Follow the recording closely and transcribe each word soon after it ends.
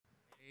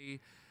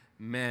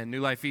Amen.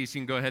 New Life East, you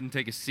can go ahead and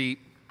take a seat.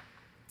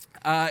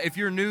 If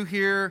you're new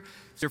here,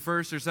 it's your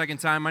first or second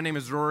time, my name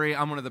is Rory.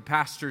 I'm one of the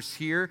pastors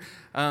here.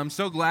 I'm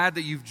so glad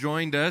that you've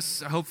joined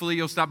us. Hopefully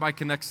you'll stop by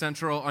Connect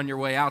Central on your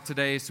way out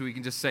today so we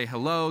can just say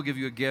hello, give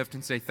you a gift,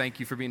 and say thank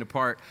you for being a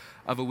part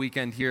of a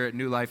weekend here at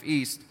New Life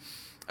East.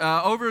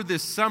 Over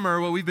this summer,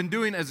 what we've been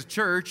doing as a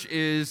church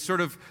is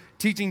sort of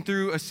teaching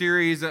through a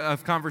series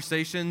of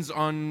conversations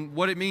on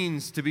what it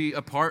means to be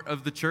a part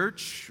of the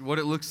church, what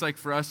it looks like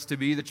for us to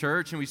be the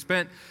church. And we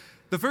spent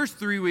the first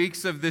 3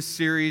 weeks of this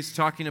series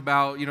talking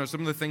about,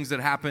 some of the things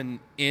that happen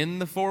in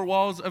the four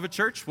walls of a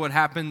church, what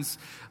happens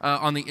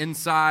on the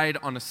inside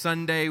on a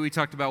Sunday. We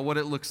talked about what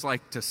it looks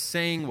like to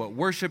sing, what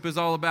worship is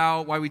all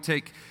about, why we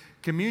take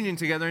communion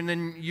together. And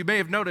then you may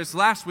have noticed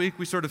last week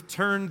we sort of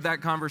turned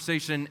that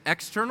conversation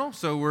external.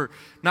 So we're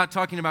not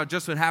talking about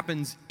just what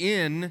happens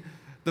in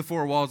the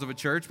four walls of a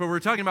church, but we're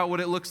talking about what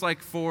it looks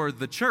like for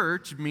the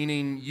church,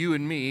 meaning you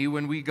and me,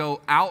 when we go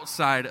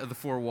outside of the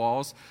four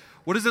walls.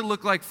 What does it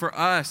look like for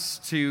us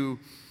to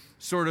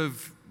sort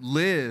of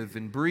live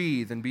and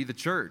breathe and be the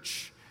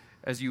church,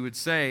 as you would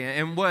say?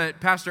 And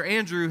what Pastor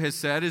Andrew has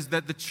said is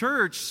that the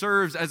church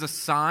serves as a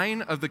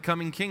sign of the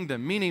coming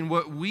kingdom, meaning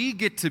what we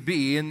get to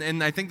be,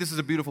 and I think this is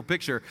a beautiful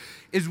picture,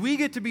 is we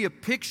get to be a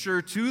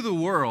picture to the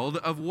world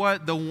of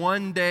what the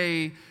one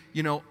day,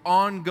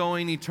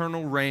 ongoing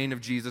eternal reign of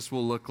Jesus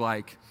will look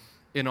like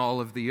in all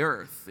of the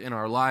earth, in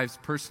our lives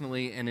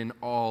personally and in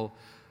all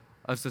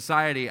of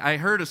society. I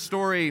heard a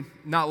story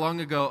not long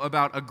ago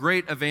about a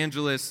great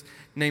evangelist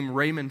named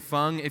Raymond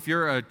Fung. If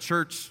you're a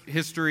church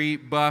history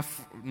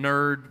buff,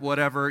 nerd,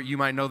 whatever, you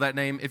might know that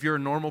name. If you're a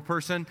normal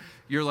person,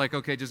 you're like,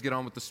 okay, just get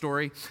on with the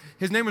story.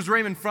 His name was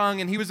Raymond Fung,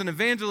 and he was an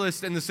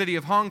evangelist in the city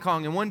of Hong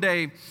Kong. And one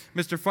day,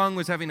 Mr. Fung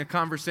was having a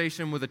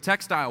conversation with a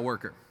textile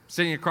worker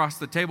sitting across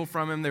the table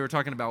from him. They were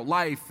talking about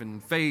life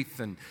and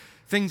faith and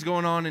things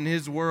going on in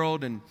his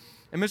world. And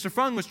Mr.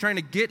 Fung was trying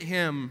to get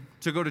him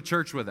to go to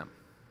church with him.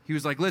 He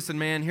was like, listen,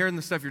 man, hearing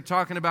the stuff you're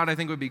talking about, I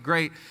think it would be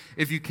great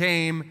if you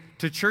came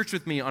to church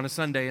with me on a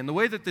Sunday. And the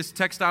way that this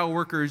textile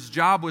worker's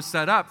job was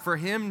set up, for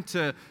him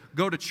to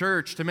go to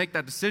church, to make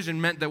that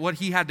decision, meant that what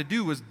he had to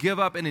do was give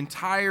up an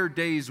entire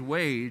day's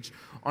wage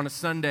on a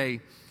Sunday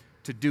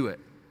to do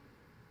it.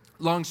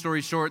 Long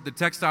story short, the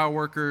textile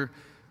worker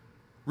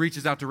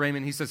reaches out to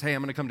Raymond. He says, hey,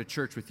 I'm going to come to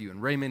church with you.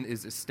 And Raymond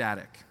is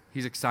ecstatic.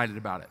 He's excited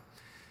about it.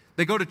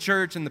 They go to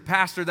church, and the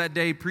pastor that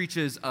day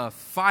preaches a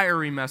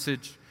fiery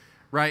message.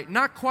 Right?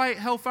 Not quite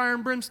hellfire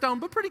and brimstone,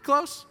 but pretty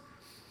close.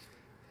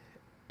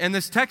 And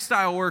this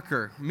textile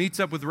worker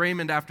meets up with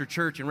Raymond after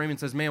church, and Raymond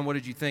says, man, what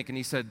did you think? And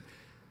he said,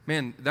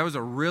 man, that was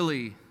a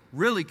really,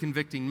 really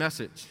convicting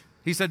message.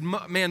 He said,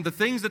 man, the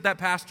things that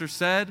pastor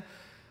said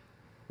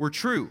were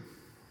true.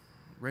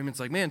 Raymond's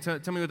like, man,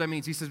 tell me what that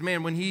means. He says,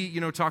 man, when he,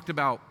 talked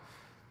about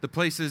the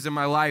places in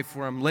my life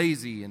where I'm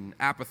lazy and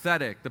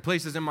apathetic, the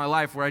places in my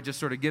life where I just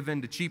sort of give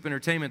in to cheap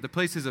entertainment, the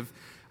places of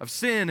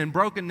sin and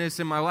brokenness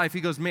in my life, he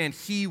goes, man,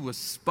 he was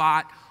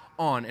spot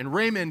on. And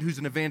Raymond, who's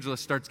an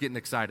evangelist, starts getting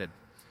excited,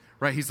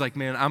 right? He's like,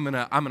 man, I'm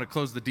gonna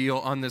close the deal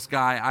on this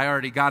guy. I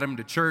already got him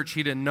to church.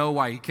 He didn't know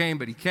why he came,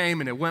 but he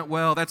came, and it went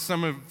well.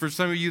 For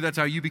some of you, that's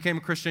how you became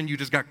a Christian. You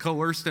just got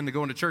coerced into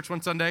going to church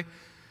one Sunday.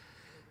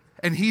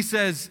 And he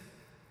says,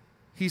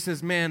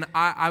 man,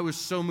 I was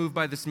so moved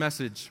by this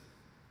message.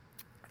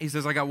 He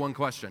says, I got one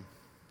question.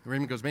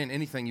 Raymond goes, man,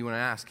 anything you want to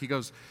ask. He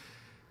goes,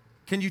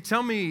 can you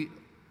tell me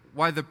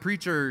why the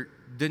preacher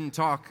didn't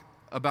talk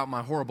about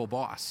my horrible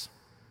boss?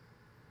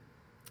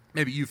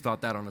 Maybe you've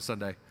thought that on a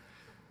Sunday.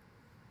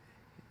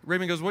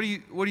 Raymond goes, what do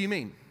you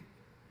mean?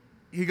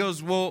 He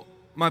goes, well,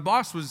 my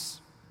boss was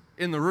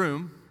in the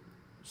room.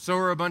 So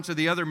were a bunch of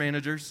the other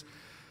managers.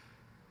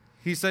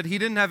 He said he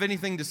didn't have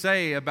anything to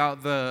say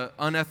about the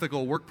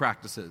unethical work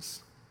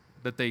practices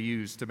that they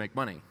use to make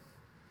money.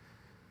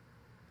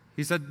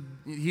 He said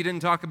he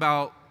didn't talk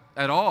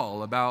at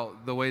all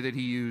about the way that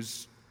he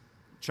used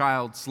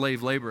child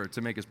slave labor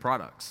to make his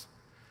products.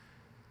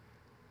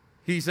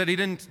 He said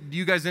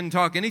you guys didn't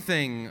talk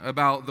anything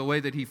about the way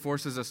that he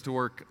forces us to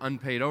work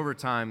unpaid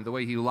overtime, the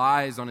way he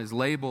lies on his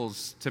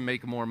labels to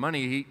make more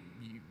money.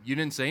 You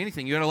didn't say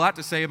anything. You had a lot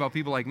to say about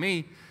people like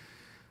me,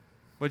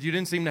 but you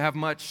didn't seem to have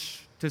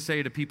much to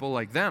say to people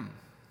like them.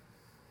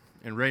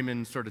 And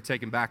Raymond's sort of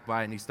taken back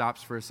by it, and he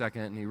stops for a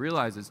second, and he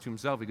realizes to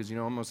himself, because,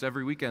 almost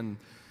every weekend,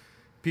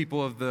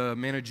 people of the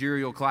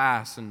managerial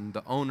class and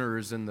the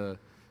owners and the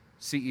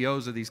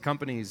CEOs of these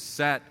companies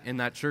sat in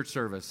that church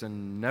service,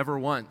 and never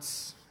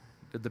once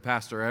did the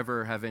pastor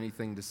ever have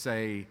anything to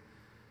say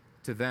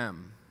to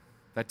them.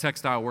 That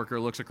textile worker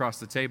looks across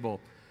the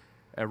table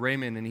at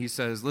Raymond, and he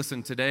says,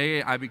 listen,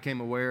 today I became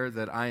aware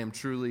that I am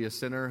truly a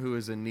sinner who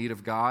is in need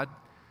of God,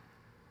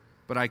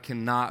 but I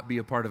cannot be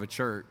a part of a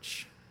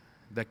church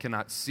that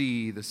cannot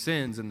see the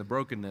sins and the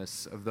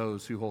brokenness of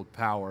those who hold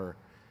power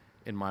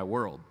in my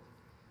world.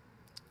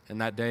 And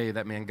that day,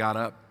 that man got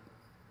up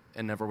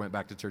and never went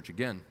back to church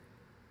again.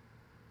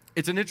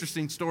 It's an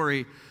interesting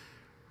story,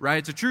 right?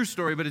 It's a true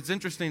story, but it's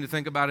interesting to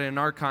think about it in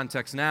our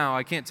context now.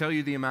 I can't tell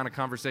you the amount of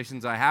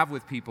conversations I have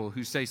with people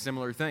who say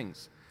similar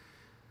things.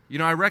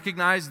 I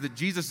recognize that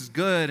Jesus is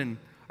good, and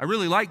I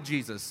really like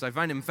Jesus. I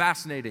find him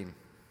fascinating.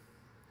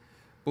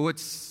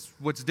 But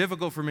what's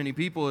difficult for many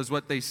people is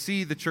what they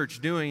see the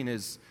church doing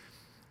is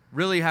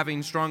really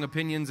having strong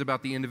opinions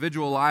about the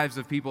individual lives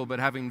of people, but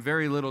having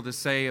very little to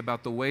say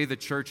about the way the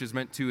church is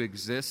meant to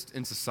exist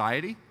in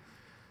society,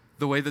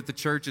 the way that the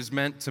church is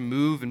meant to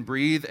move and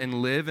breathe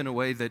and live in a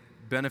way that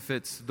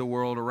benefits the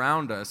world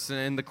around us.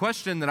 And the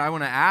question that I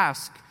want to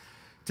ask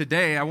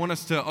today, I want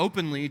us to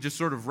openly just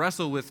sort of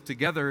wrestle with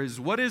together is,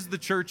 what is the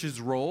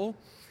church's role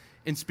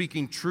in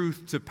speaking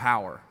truth to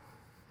power?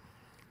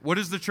 What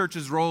is the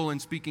church's role in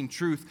speaking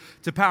truth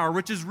to power?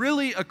 Which is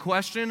really a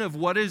question of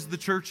what is the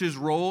church's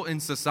role in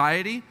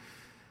society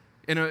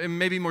in a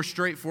maybe more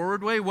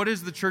straightforward way. What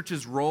is the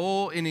church's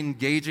role in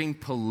engaging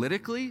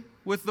politically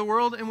with the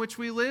world in which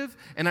we live?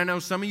 And I know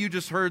some of you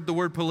just heard the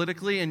word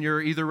politically and you're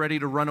either ready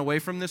to run away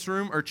from this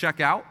room or check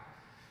out.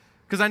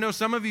 Because I know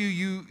some of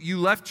you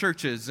left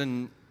churches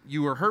and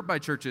you were hurt by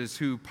churches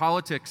who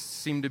politics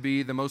seemed to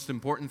be the most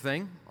important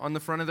thing on the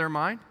front of their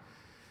mind.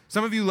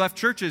 Some of you left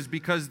churches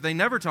because they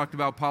never talked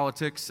about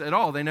politics at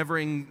all. They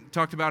never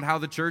talked about how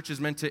the church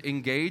is meant to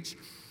engage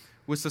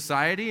with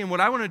society. And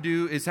what I want to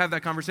do is have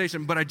that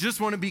conversation, but I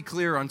just want to be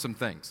clear on some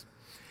things.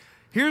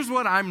 Here's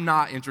what I'm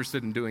not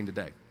interested in doing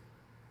today.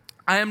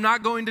 I am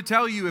not going to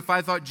tell you if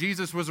I thought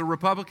Jesus was a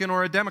Republican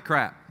or a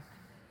Democrat,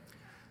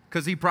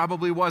 because he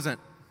probably wasn't.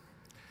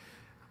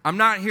 I'm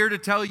not here to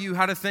tell you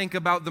how to think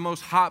about the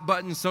most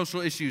hot-button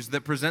social issues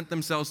that present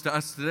themselves to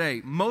us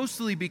today,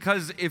 mostly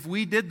because if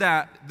we did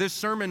that, this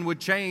sermon would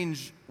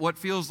change what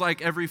feels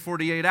like every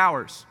 48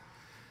 hours.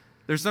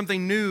 There's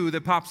something new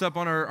that pops up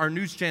on our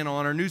news channel,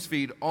 on our news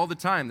feed all the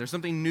time. There's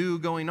something new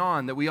going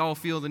on that we all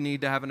feel the need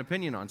to have an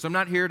opinion on. So I'm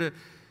not here to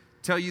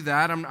tell you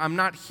that. I'm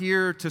not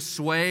here to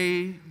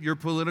sway your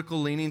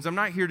political leanings. I'm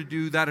not here to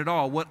do that at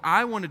all. What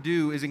I want to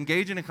do is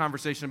engage in a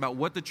conversation about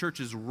what the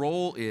church's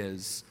role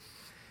is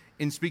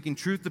in speaking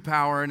truth to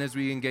power and as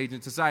we engage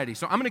in society.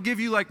 So I'm going to give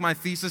you like my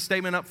thesis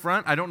statement up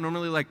front. I don't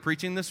normally like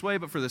preaching this way,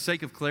 but for the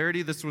sake of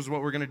clarity, this was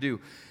what we're going to do.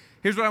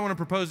 Here's what I want to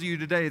propose to you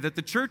today, that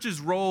the church's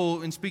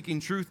role in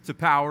speaking truth to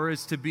power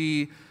is to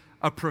be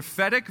a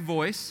prophetic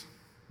voice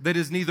that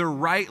is neither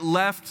right,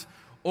 left,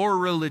 or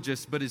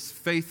religious, but is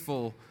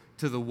faithful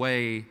to the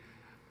way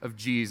of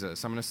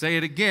Jesus. I'm going to say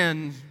it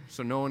again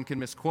so no one can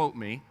misquote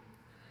me.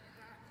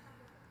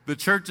 The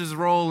church's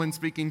role in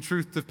speaking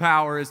truth to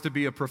power is to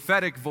be a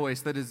prophetic voice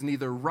that is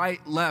neither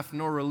right, left,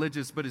 nor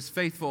religious, but is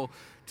faithful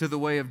to the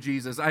way of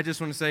Jesus. I just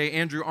want to say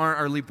Andrew Arndt,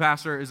 our lead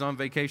pastor, is on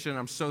vacation.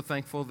 I'm so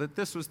thankful that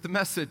this was the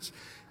message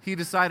he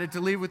decided to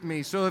leave with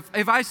me. So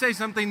if I say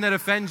something that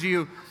offends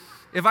you,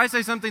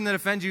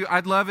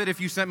 I'd love it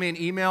if you sent me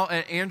an email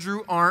at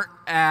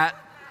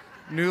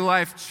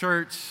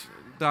andrewarndt@newlifechurch.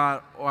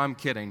 Oh, I'm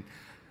kidding.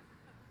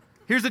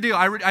 Here's the deal.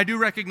 I do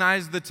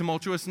recognize the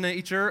tumultuous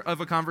nature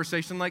of a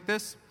conversation like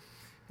this.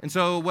 And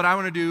so what I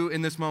want to do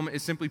in this moment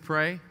is simply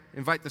pray,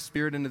 invite the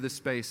Spirit into this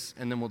space,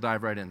 and then we'll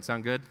dive right in.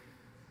 Sound good?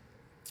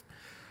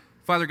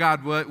 Father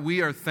God, what we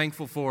are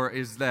thankful for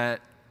is that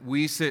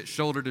we sit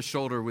shoulder to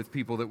shoulder with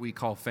people that we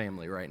call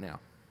family right now.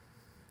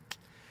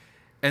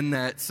 And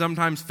that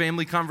sometimes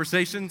family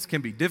conversations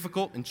can be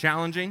difficult and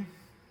challenging.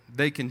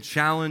 They can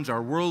challenge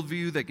our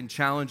worldview. They can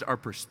challenge our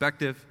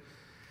perspective.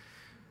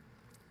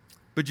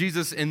 But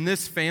Jesus, in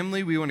this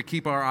family, we want to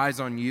keep our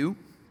eyes on you,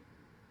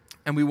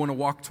 and we want to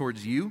walk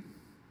towards you.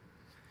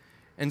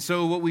 And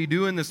so what we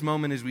do in this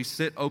moment is we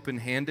sit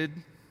open-handed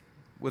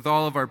with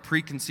all of our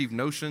preconceived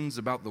notions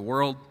about the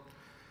world,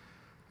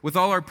 with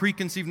all our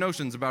preconceived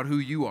notions about who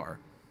you are.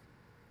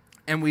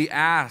 And we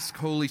ask,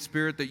 Holy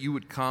Spirit, that you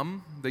would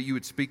come, that you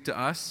would speak to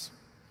us,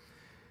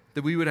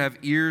 that we would have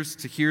ears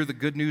to hear the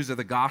good news of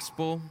the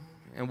gospel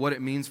and what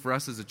it means for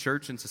us as a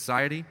church and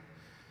society.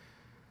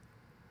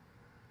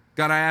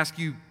 God, I ask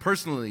you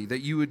personally that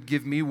you would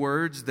give me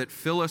words that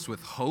fill us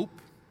with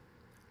hope,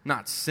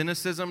 not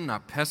cynicism,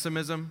 not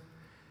pessimism,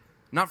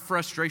 not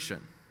frustration,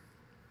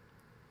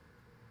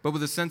 but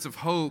with a sense of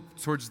hope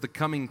towards the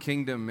coming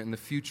kingdom and the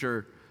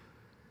future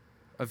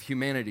of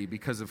humanity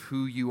because of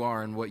who you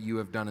are and what you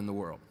have done in the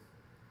world.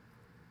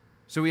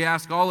 So we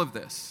ask all of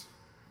this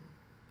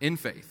in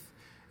faith,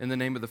 in the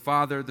name of the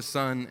Father, the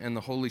Son, and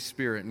the Holy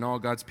Spirit. And all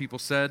God's people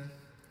said,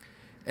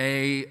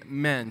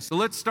 amen. So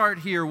let's start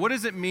here. What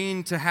does it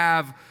mean to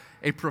have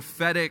a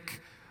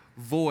prophetic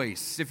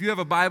voice? If you have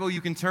a Bible,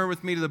 you can turn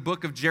with me to the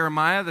book of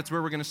Jeremiah. That's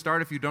where we're going to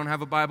start. If you don't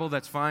have a Bible,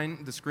 that's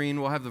fine. The screen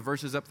will have the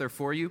verses up there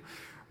for you.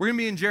 We're going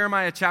to be in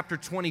Jeremiah chapter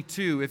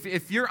 22.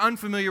 If you're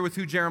unfamiliar with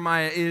who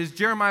Jeremiah is,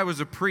 Jeremiah was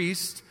a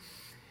priest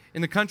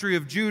in the country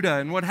of Judah.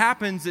 And what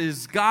happens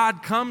is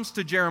God comes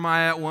to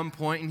Jeremiah at one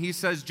point and he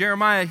says,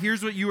 Jeremiah,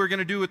 here's what you are going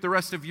to do with the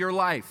rest of your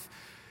life.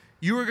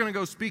 You are going to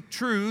go speak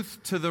truth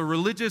to the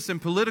religious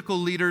and political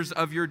leaders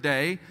of your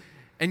day,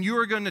 and you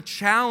are going to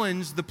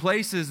challenge the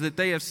places that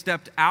they have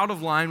stepped out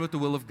of line with the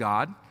will of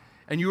God,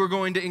 and you are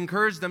going to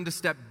encourage them to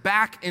step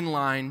back in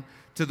line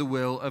to the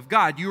will of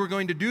God. You are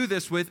going to do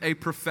this with a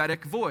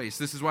prophetic voice.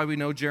 This is why we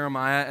know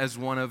Jeremiah as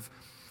one of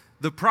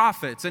the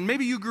prophets. And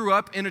maybe you grew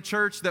up in a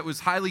church that was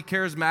highly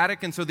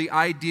charismatic, and so the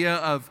idea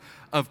of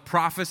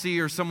prophecy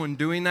or someone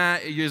doing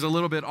that is a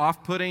little bit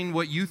off-putting.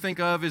 What you think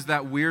of is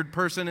that weird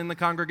person in the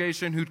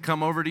congregation who'd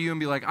come over to you and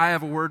be like, I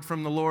have a word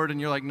from the Lord,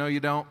 and you're like, no, you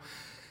don't.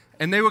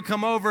 And they would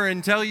come over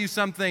and tell you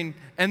something,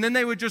 and then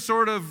they would just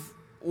sort of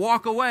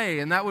walk away,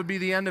 and that would be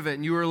the end of it,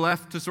 and you were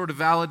left to sort of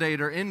validate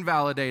or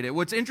invalidate it.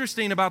 What's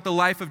interesting about the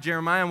life of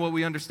Jeremiah and what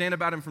we understand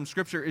about him from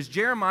Scripture is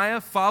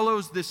Jeremiah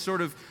follows this sort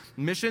of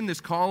mission,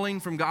 this calling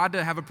from God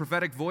to have a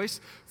prophetic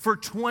voice for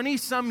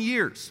 20-some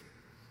years,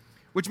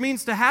 which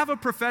means to have a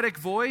prophetic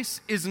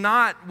voice is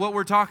not what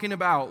we're talking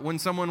about when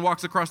someone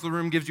walks across the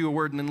room, gives you a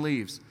word, and then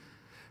leaves.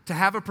 To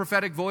have a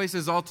prophetic voice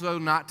is also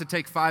not to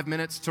take 5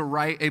 minutes to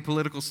write a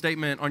political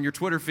statement on your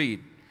Twitter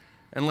feed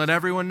and let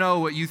everyone know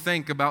what you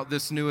think about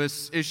this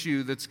newest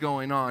issue that's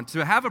going on.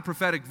 To have a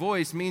prophetic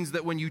voice means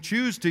that when you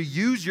choose to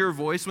use your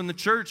voice, when the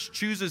church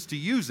chooses to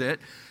use it,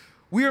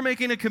 we are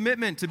making a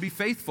commitment to be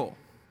faithful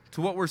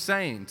to what we're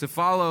saying, to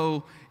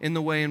follow in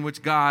the way in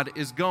which God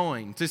is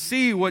going. To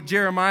see what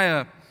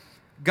Jeremiah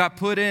got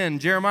put in,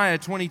 Jeremiah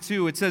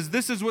 22, it says,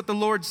 "This is what the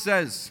Lord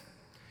says.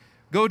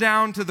 Go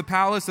down to the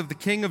palace of the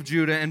king of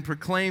Judah and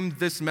proclaim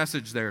this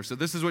message there." So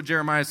this is what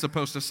Jeremiah is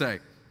supposed to say.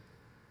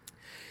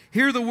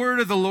 "Hear the word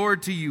of the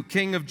Lord to you,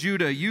 king of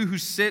Judah, you who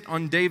sit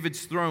on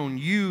David's throne,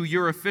 you,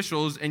 your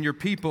officials, and your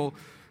people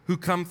who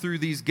come through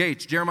these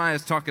gates." Jeremiah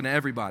is talking to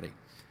everybody.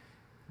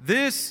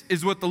 "This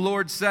is what the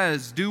Lord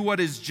says. Do what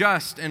is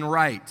just and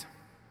right.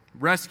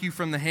 Rescue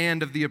from the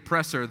hand of the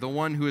oppressor, the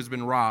one who has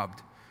been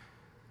robbed.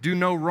 Do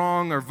no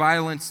wrong or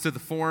violence to the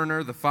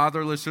foreigner, the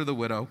fatherless, or the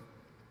widow.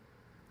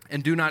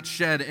 And do not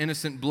shed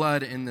innocent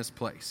blood in this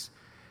place.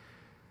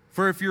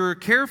 For if you are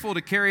careful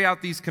to carry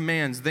out these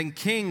commands, then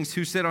kings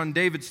who sit on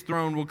David's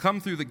throne will come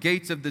through the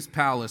gates of this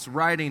palace,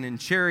 riding in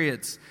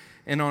chariots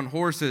and on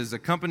horses,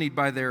 accompanied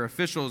by their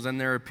officials and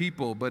their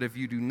people. But if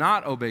you do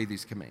not obey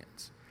these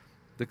commands,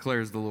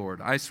 declares the Lord,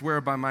 I swear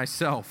by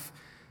myself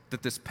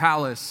that this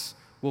palace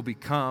will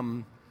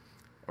become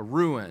a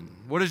ruin."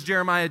 What does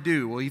Jeremiah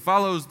do? Well, he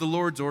follows the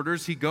Lord's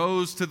orders. He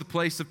goes to the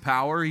place of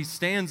power. He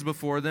stands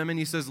before them and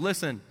he says,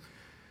 listen,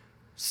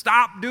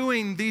 stop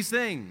doing these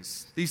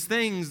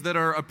things that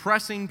are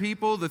oppressing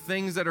people, the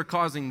things that are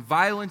causing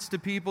violence to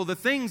people, the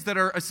things that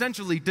are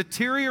essentially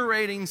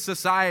deteriorating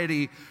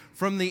society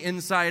from the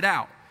inside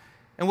out.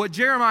 And what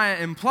Jeremiah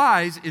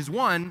implies is,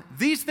 one,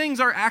 these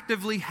things are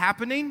actively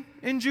happening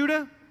in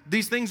Judah.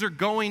 These things are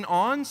going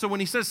on. So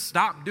when he says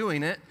stop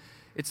doing it,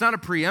 it's not a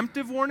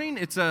preemptive warning.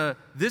 It's a,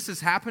 this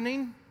is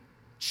happening,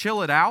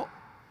 chill it out.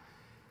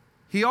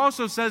 He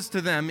also says to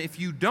them, if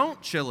you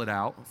don't chill it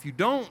out, if you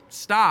don't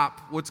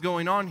stop what's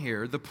going on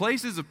here, the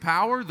places of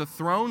power, the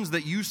thrones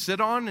that you sit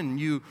on and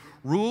you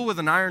rule with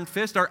an iron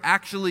fist are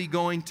actually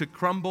going to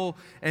crumble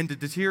and to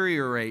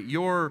deteriorate.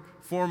 Your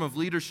form of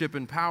leadership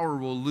and power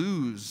will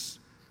lose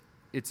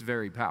its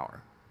very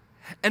power.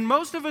 And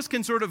most of us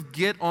can sort of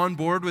get on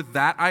board with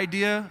that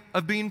idea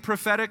of being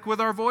prophetic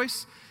with our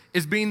voice,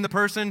 is being the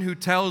person who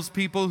tells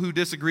people who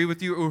disagree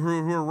with you or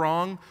who are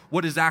wrong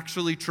what is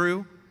actually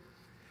true.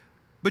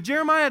 But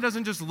Jeremiah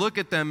doesn't just look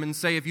at them and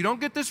say, if you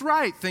don't get this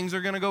right, things are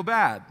going to go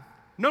bad.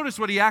 Notice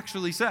what he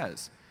actually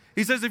says.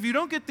 He says, if you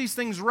don't get these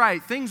things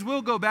right, things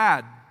will go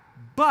bad.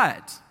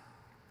 But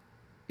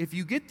if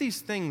you get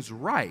these things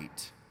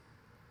right,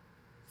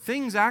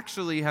 things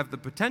actually have the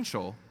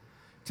potential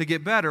to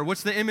get better.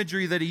 What's the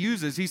imagery that he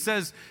uses? He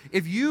says,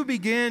 if you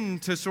begin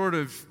to sort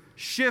of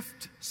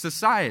shift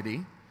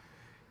society,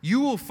 you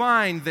will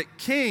find that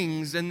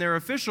kings and their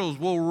officials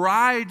will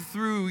ride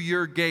through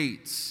your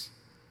gates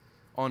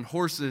on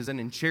horses and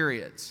in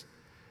chariots.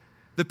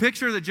 The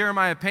picture that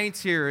Jeremiah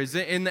paints here is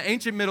in the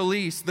ancient Middle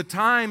East, the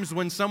times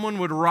when someone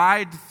would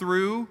ride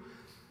through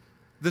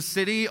the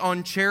city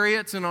on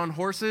chariots and on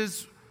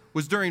horses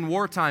was during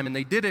wartime, and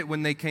they did it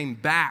when they came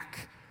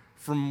back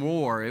from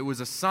war. It was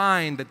a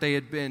sign that they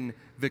had been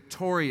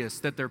victorious,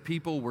 that their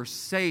people were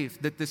safe,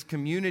 that this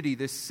community,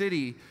 this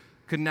city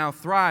could now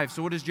thrive.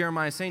 So what is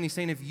Jeremiah saying? He's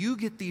saying if you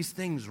get these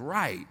things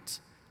right,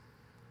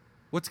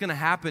 what's going to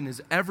happen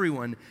is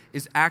everyone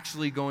is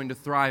actually going to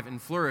thrive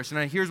and flourish.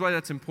 And here's why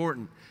that's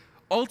important.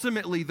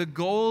 Ultimately, the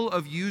goal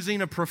of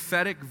using a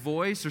prophetic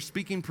voice or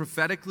speaking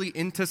prophetically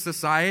into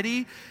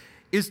society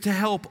is to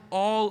help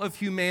all of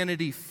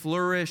humanity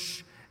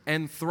flourish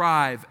and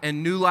thrive.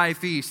 And New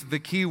Life East, the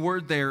key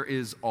word there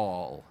is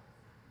all.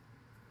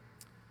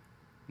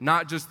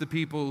 Not just the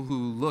people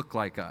who look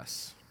like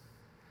us.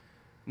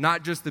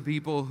 Not just the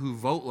people who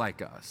vote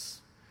like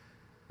us.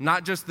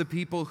 Not just the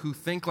people who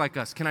think like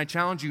us. Can I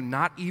challenge you?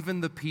 Not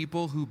even the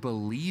people who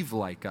believe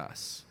like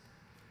us.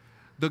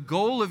 The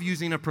goal of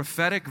using a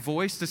prophetic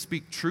voice to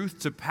speak truth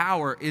to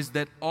power is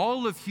that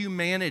all of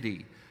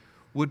humanity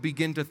would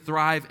begin to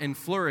thrive and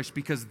flourish,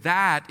 because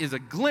that is a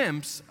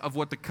glimpse of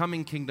what the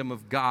coming kingdom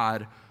of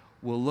God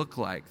will look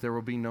like. There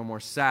will be no more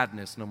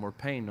sadness, no more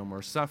pain, no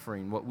more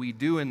suffering. What we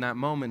do in that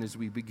moment is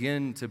we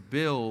begin to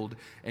build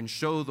and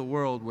show the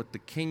world what the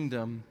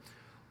kingdom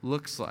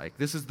looks like.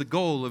 This is the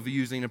goal of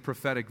using a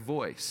prophetic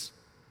voice.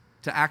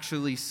 to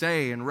actually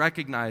say and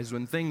recognize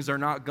when things are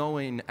not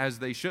going as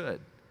they should.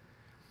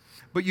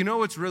 But you know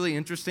what's really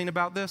interesting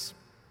about this?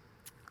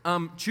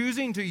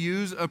 Choosing to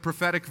use a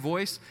prophetic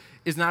voice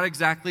is not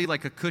exactly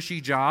like a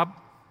cushy job.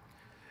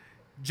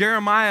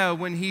 Jeremiah,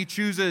 when he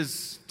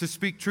chooses to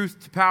speak truth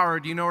to power,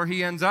 do you know where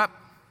he ends up?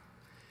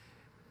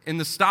 In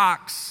the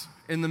stocks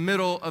in the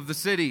middle of the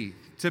city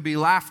to be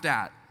laughed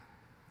at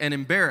and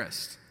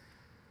embarrassed.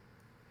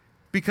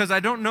 Because I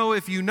don't know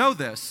if you know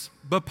this,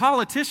 but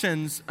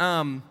politicians,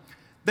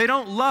 they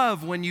don't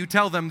love when you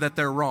tell them that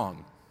they're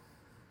wrong.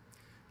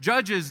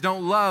 Judges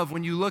don't love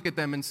when you look at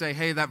them and say,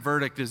 hey, that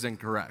verdict is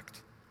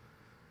incorrect.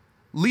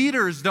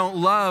 Leaders don't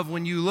love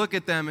when you look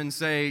at them and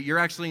say, you're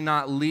actually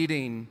not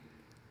leading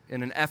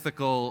in an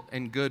ethical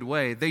and good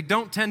way. They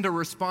don't tend to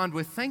respond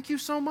with, thank you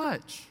so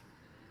much.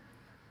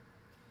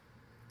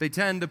 They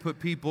tend to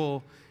put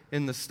people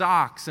in the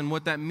stocks. And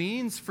what that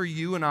means for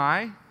you and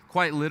I,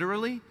 quite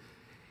literally,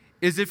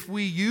 is if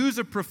we use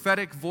a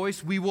prophetic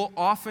voice, we will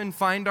often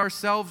find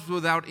ourselves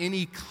without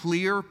any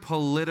clear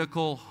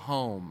political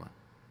home.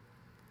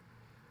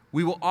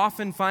 We will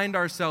often find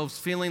ourselves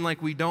feeling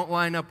like we don't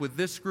line up with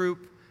this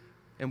group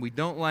and we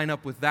don't line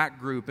up with that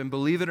group. And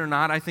believe it or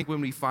not, I think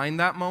when we find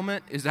that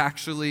moment is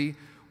actually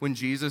when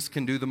Jesus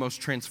can do the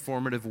most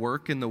transformative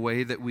work in the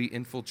way that we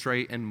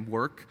infiltrate and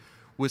work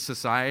with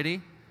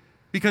society.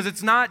 Because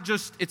it's not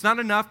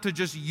enough to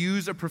just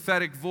use a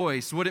prophetic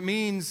voice. What it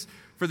means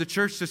for the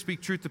church to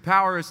speak truth to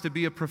power is to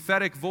be a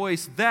prophetic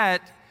voice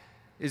that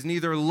is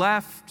neither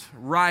left,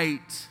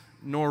 right,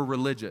 nor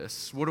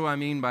religious. What do I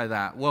mean by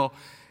that? Well,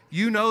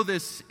 you know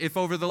this if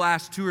over the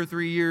last 2 or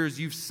 3 years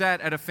you've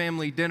sat at a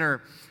family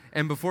dinner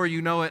and before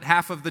you know it,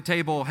 half of the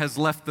table has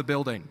left the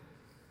building.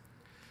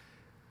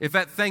 If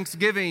at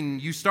Thanksgiving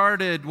you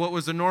started what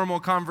was a normal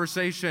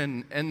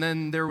conversation and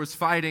then there was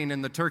fighting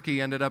and the turkey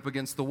ended up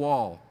against the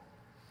wall.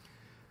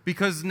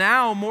 Because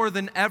now more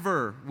than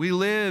ever, we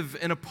live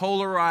in a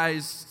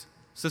polarized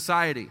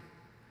society.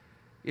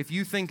 If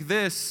you think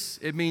this,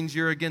 it means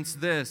you're against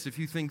this. If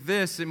you think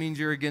this, it means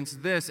you're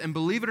against this. And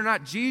believe it or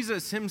not,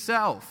 Jesus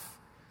himself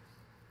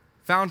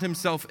found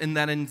himself in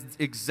that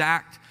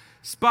exact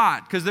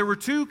spot. Because there were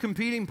 2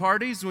 competing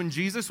parties when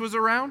Jesus was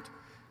around.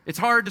 It's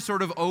hard to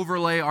sort of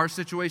overlay our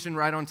situation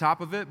right on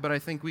top of it, but I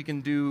think we can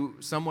do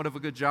somewhat of a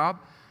good job.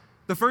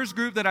 The first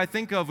group that I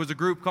think of was a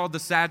group called the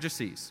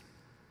Sadducees.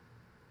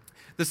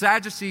 The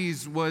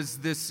Sadducees was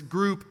this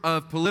group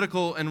of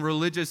political and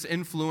religious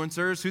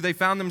influencers who they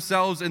found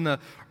themselves in the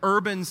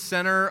urban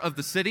center of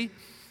the city.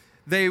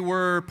 They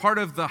were part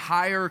of the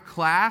higher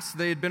class.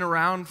 They had been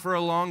around for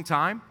a long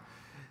time.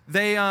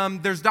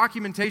 There's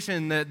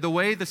documentation that the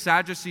way the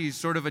Sadducees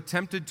sort of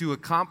attempted to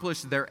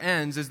accomplish their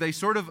ends is they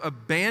sort of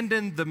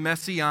abandoned the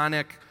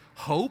messianic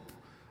hope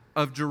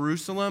of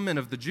Jerusalem and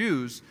of the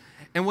Jews.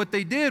 And what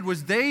they did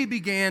was they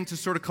began to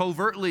sort of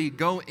covertly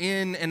go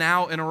in and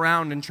out and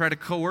around and try to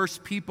coerce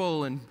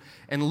people and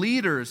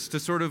leaders to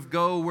sort of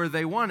go where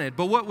they wanted.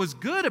 But what was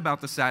good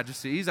about the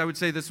Sadducees, I would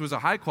say this was a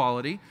high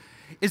quality,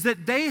 is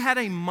that they had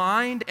a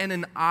mind and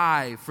an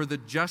eye for the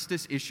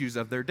justice issues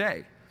of their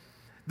day.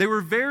 They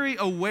were very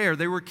aware,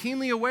 they were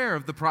keenly aware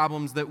of the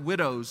problems that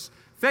widows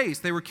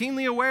faced. They were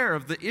keenly aware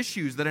of the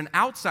issues that an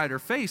outsider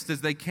faced as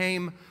they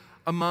came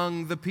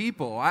among the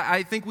people.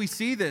 I think we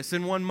see this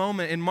in one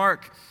moment in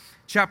Mark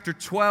chapter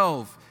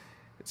 12,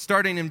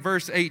 starting in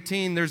verse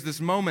 18, there's this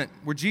moment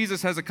where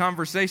Jesus has a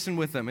conversation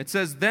with them. It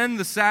says, then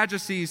the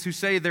Sadducees who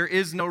say there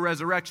is no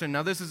resurrection.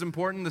 Now this is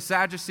important. The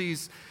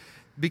Sadducees,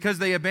 because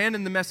they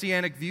abandoned the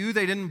messianic view,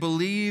 they didn't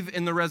believe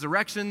in the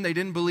resurrection. They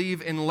didn't believe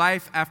in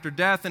life after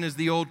death. And as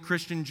the old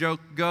Christian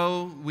joke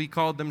go, we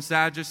called them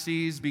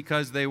Sadducees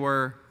because they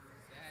were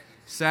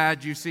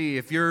sad, you see.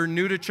 If you're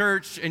new to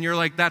church and you're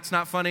like, that's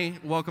not funny,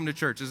 welcome to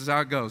church. This is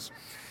how it goes.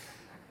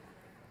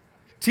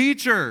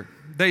 Teacher,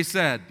 they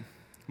said,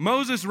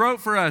 Moses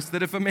wrote for us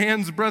that if a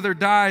man's brother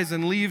dies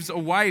and leaves a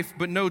wife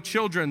but no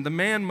children, the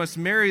man must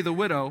marry the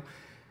widow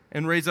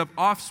and raise up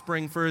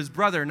offspring for his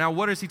brother. Now,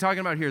 what is he talking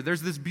about here?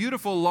 There's this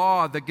beautiful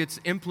law that gets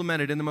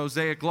implemented in the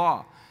Mosaic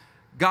Law.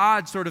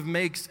 God sort of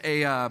makes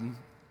a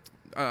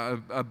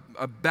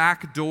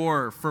back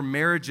door for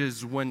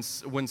marriages when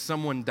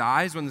someone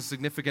dies, when the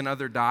significant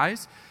other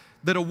dies,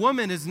 that a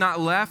woman is not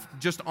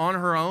left just on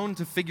her own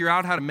to figure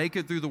out how to make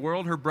it through the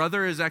world. Her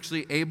brother is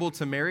actually able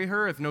to marry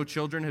her if no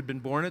children had been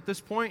born at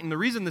this point. And the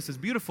reason this is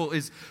beautiful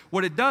is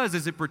what it does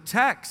is it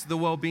protects the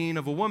well-being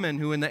of a woman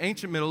who in the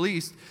ancient Middle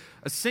East,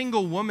 a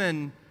single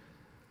woman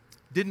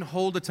didn't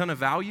hold a ton of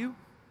value.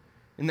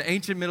 In the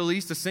ancient Middle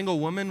East, a single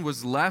woman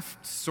was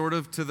left sort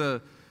of to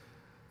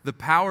the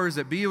powers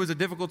that be. It was a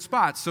difficult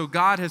spot. So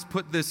God has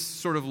put this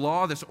sort of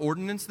law, this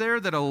ordinance there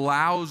that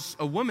allows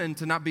a woman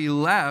to not be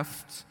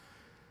left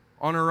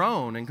on her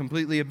own and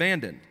completely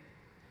abandoned.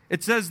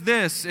 It says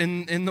this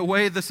in the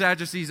way the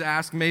Sadducees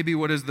ask maybe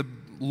what is the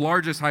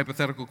largest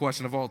hypothetical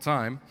question of all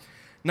time.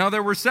 Now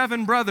there were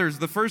 7 brothers.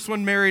 The first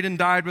one married and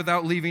died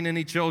without leaving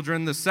any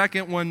children. The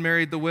second one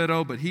married the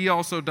widow, but he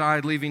also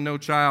died, leaving no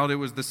child. It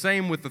was the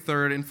same with the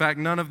third. In fact,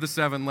 none of the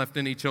 7 left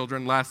any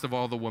children. Last of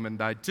all, the woman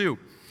died too.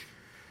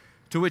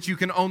 To which you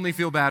can only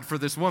feel bad for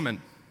this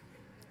woman.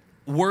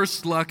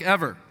 Worst luck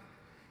ever.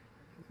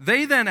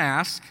 They then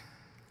ask,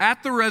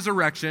 at the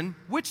resurrection,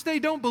 which they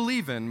don't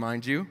believe in,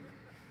 mind you,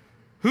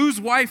 whose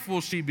wife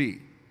will she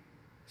be,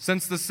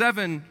 since the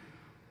 7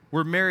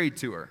 were married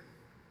to her?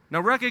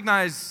 Now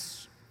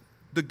recognize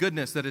the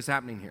goodness that is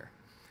happening here.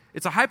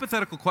 It's a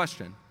hypothetical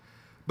question,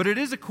 but it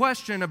is a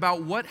question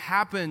about what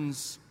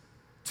happens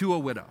to a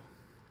widow.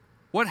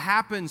 What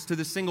happens to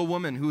the single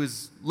woman who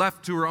is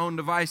left to her own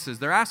devices?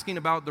 They're asking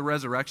about the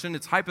resurrection.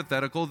 It's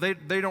hypothetical. They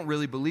don't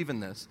really believe in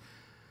this.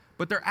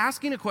 But they're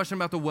asking a question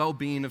about the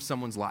well-being of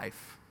someone's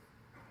life,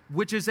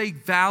 which is a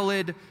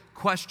valid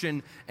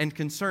question and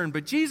concern.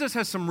 But Jesus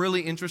has some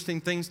really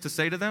interesting things to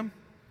say to them.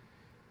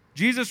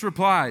 Jesus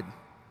replied,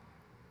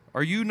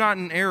 "Are you not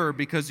in error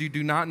because you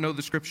do not know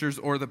the scriptures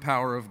or the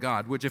power of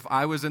God?" Which, if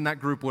I was in that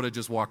group, would have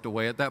just walked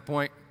away at that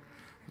point.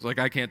 I was like,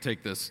 I can't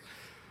take this.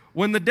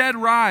 "When the dead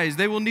rise,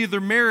 they will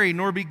neither marry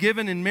nor be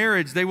given in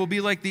marriage. They will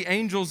be like the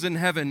angels in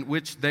heaven,"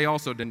 which they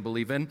also didn't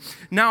believe in.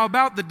 "Now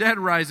about the dead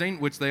rising,"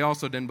 which they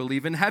also didn't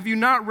believe in, "have you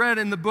not read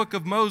in the book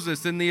of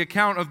Moses, in the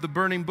account of the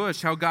burning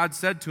bush, how God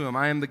said to him,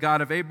 'I am the God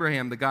of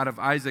Abraham, the God of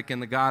Isaac,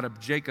 and the God of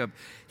Jacob'?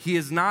 He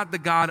is not the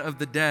God of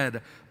the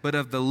dead, but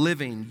of the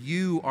living.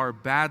 You are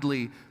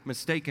badly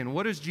mistaken."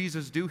 What does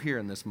Jesus do here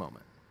in this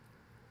moment?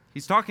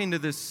 He's talking to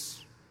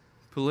this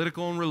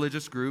political and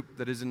religious group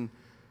that is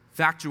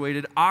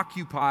infatuated,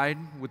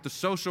 occupied with the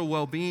social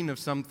well-being of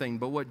something.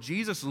 But what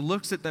Jesus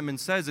looks at them and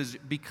says is,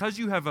 because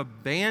you have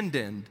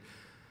abandoned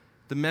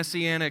the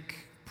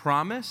messianic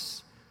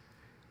promise,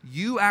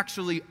 you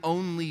actually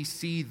only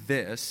see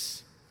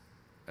this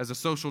as a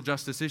social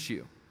justice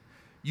issue.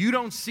 You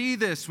don't see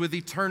this with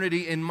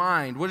eternity in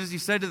mind. What does he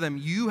say to them?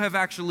 You have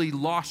actually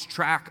lost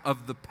track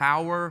of the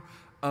power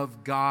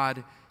of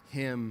God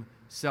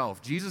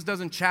himself. Jesus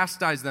doesn't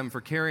chastise them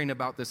for caring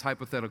about this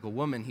hypothetical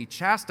woman. He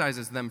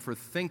chastises them for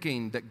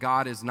thinking that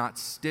God is not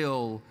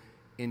still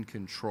in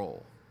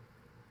control.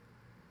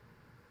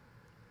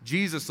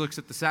 Jesus looks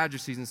at the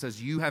Sadducees and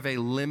says, you have a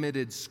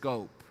limited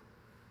scope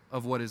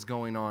of what is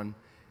going on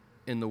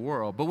in the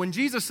world. But when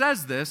Jesus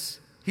says this,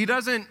 he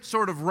doesn't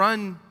sort of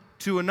run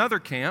to another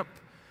camp.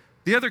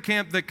 The other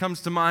camp that comes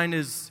to mind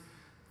is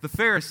the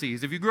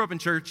Pharisees. If you grew up in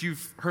church,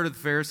 you've heard of the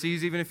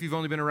Pharisees, even if you've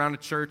only been around a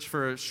church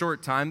for a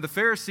short time. The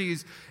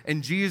Pharisees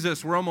and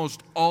Jesus were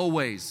almost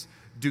always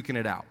duking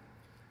it out.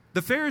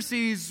 The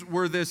Pharisees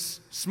were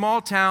this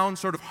small town,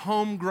 sort of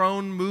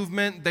homegrown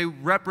movement. They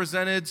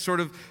represented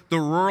sort of the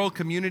rural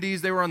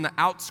communities. They were on the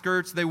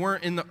outskirts. They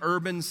weren't in the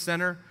urban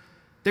center.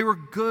 They were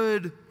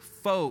good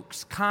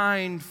folks,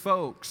 kind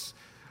folks.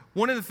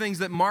 One of the things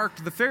that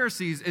marked the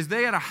Pharisees is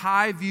they had a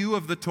high view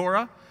of the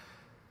Torah.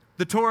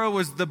 The Torah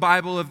was the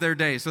Bible of their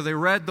day, so they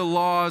read the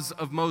laws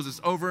of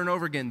Moses over and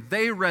over again.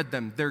 They read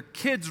them. Their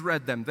kids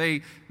read them.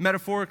 They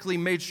metaphorically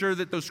made sure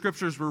that those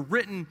scriptures were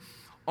written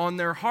on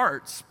their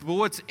hearts. But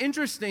what's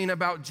interesting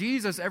about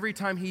Jesus every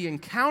time he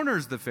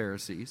encounters the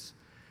Pharisees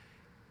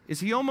is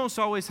he almost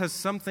always has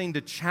something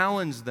to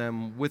challenge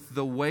them with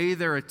the way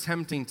they're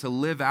attempting to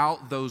live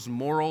out those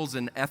morals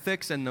and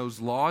ethics and those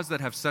laws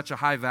that have such a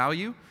high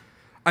value.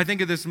 I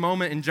think of this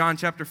moment in John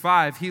chapter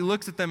 5. He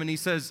looks at them and he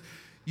says,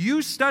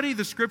 "You study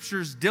the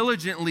scriptures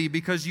diligently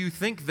because you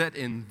think that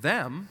in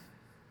them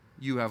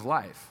you have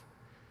life.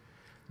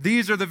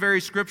 These are the very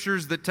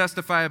scriptures that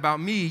testify about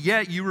me,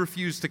 yet you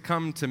refuse to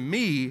come to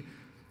me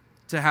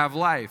to have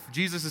life."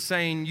 Jesus is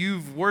saying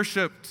you've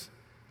worshiped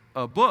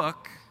a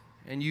book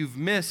and you've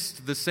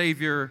missed the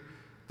Savior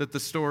that the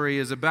story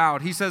is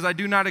about. He says, "I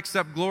do not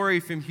accept glory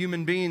from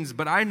human beings,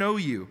 but I know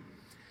you."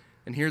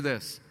 And hear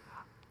this.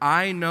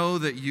 "I know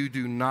that you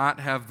do not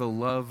have the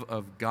love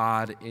of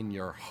God in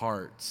your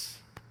hearts."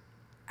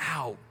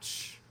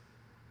 Ouch.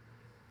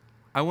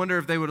 I wonder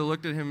if they would have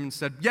looked at him and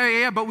said,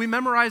 yeah, but we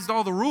memorized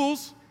all the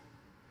rules.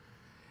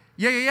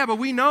 Yeah, but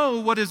we know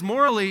what is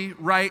morally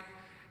right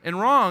and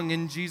wrong.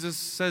 And Jesus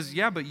says,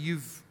 yeah, but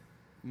you've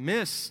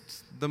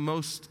missed the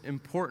most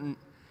important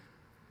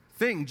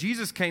thing.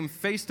 Jesus came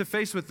face to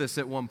face with this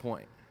at one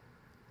point.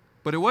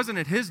 But it wasn't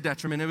at his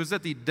detriment. It was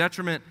at the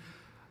detriment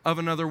of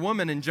another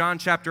woman. In John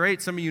chapter 8,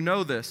 some of you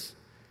know this.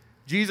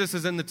 Jesus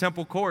is in the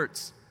temple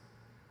courts.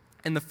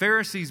 And the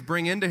Pharisees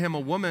bring into him a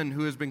woman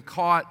who has been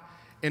caught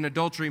in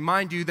adultery.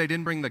 Mind you, they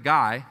didn't bring the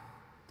guy.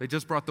 They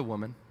just brought the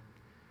woman.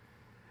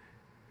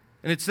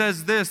 And it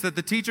says this, that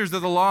the teachers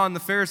of the law and the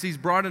Pharisees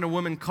brought in a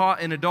woman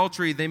caught in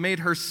adultery. They made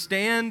her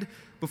stand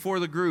before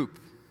the group.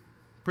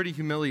 Pretty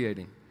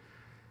humiliating.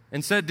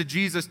 And said to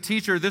Jesus,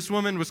 "Teacher, this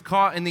woman was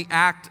caught in the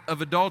act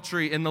of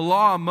adultery. In the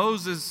law,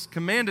 Moses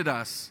commanded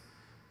us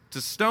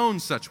to stone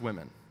such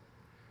women.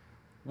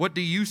 What do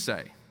you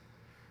say?"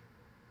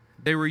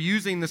 They were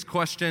using this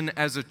question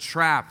as a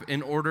trap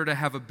in order to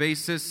have a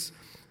basis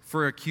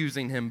for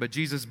accusing him. But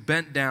Jesus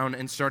bent down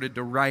and started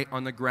to write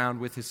on the ground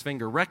with his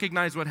finger.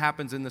 Recognize what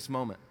happens in this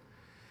moment.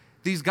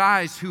 These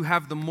guys who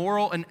have the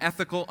moral and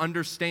ethical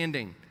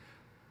understanding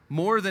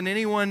more than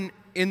anyone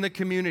in the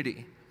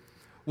community,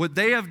 what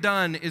they have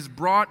done is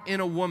brought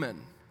in a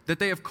woman that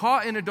they have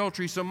caught in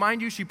adultery. So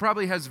mind you, she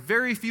probably has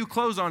very few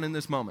clothes on in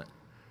this moment.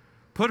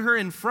 put her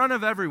in front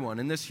of everyone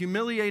in this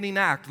humiliating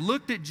act,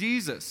 looked at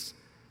Jesus,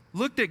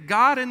 looked at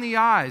God in the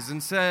eyes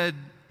and said,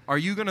 "Are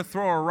you going to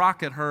throw a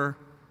rock at her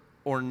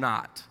or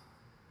not?"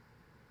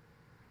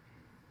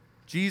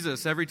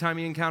 Jesus, every time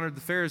he encountered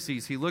the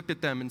Pharisees, he looked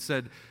at them and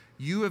said,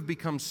 "You have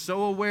become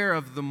so aware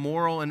of the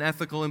moral and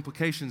ethical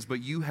implications,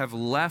 but you have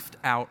left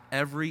out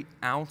every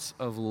ounce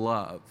of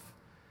love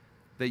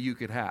that you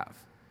could have."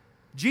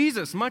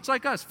 Jesus, much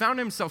like us, found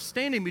himself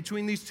standing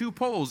between these two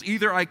poles.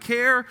 Either I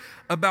care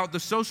about the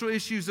social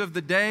issues of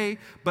the day,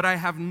 but I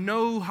have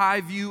no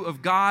high view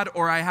of God,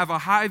 or I have a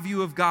high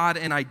view of God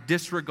and I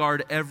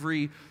disregard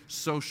every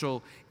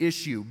social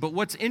issue. But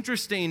what's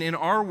interesting in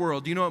our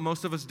world, you know what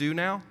most of us do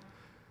now?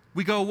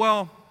 We go,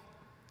 well,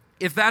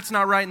 if that's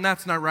not right and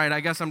that's not right, I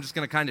guess I'm just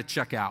going to kind of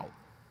check out.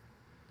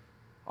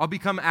 I'll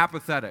become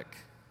apathetic.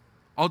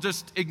 I'll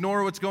just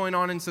ignore what's going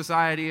on in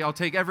society. I'll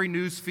take every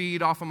news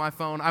feed off of my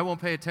phone. I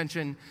won't pay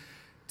attention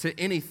to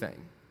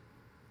anything.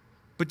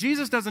 But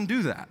Jesus doesn't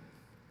do that.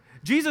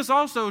 Jesus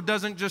also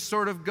doesn't just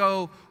sort of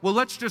go, well,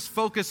 let's just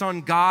focus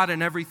on God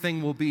and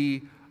everything will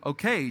be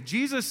okay.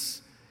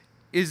 Jesus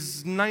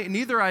is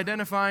neither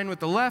identifying with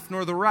the left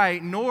nor the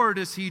right, nor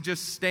does he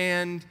just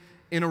stand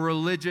in a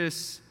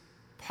religious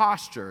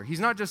posture. He's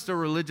not just a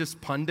religious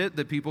pundit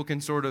that people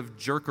can sort of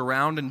jerk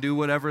around and do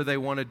whatever they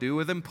want to do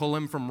with him, pull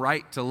him from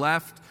right to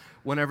left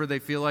whenever they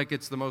feel like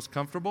it's the most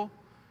comfortable.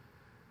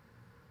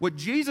 What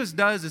Jesus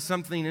does is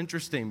something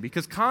interesting,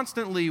 because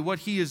constantly what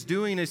he is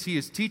doing is he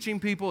is teaching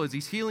people, as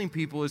he's healing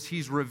people, is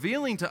he's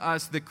revealing to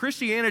us that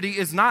Christianity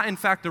is not in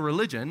fact a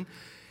religion.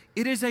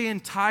 It is an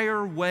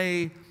entire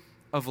way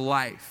of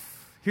life.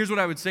 Here's what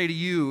I would say to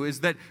you, is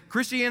that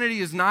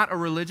Christianity is not a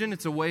religion,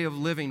 it's a way of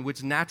living,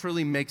 which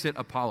naturally makes it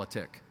a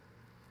politic.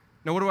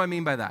 Now, what do I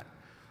mean by that?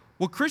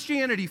 Well,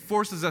 Christianity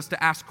forces us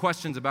to ask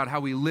questions about how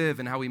we live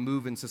and how we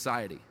move in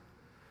society.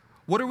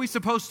 What are we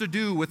supposed to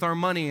do with our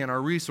money and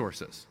our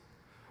resources?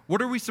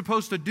 What are we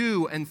supposed to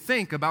do and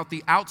think about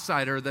the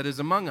outsider that is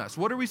among us?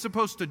 What are we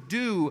supposed to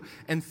do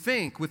and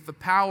think with the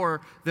power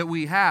that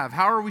we have?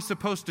 How are we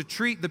supposed to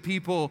treat the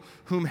people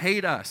whom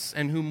hate us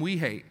and whom we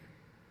hate?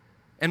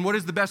 And what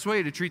is the best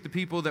way to treat the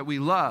people that we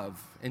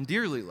love and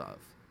dearly love?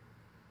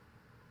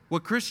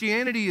 What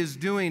Christianity is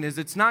doing is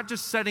it's not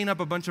just setting up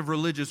a bunch of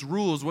religious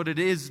rules. What it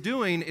is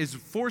doing is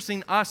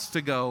forcing us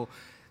to go,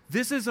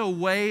 this is a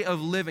way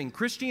of living.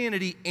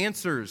 Christianity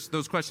answers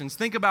those questions.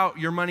 Think about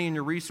your money and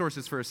your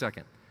resources for a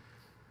second.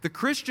 The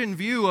Christian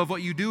view of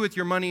what you do with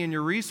your money and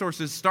your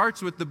resources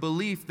starts with the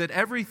belief that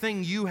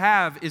everything you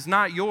have is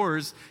not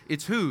yours,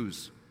 it's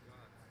whose?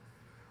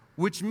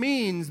 Which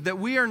means that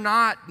we are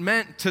not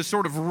meant to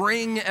sort of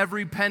wring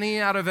every penny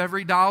out of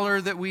every dollar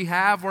that we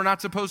have. We're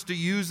not supposed to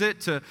use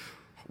it to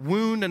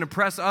wound and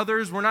oppress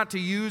others. We're not to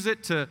use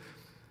it to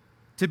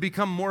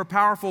become more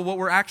powerful. What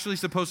we're actually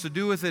supposed to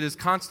do with it is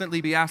constantly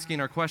be asking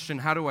our question,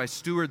 how do I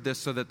steward this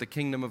so that the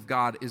kingdom of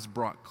God is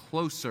brought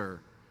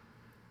closer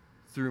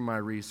through my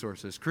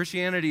resources?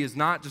 Christianity is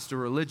not just a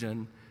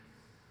religion,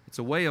 it's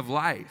a way of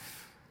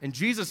life. And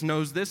Jesus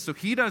knows this, so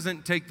he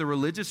doesn't take the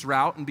religious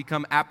route and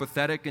become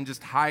apathetic and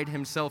just hide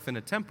himself in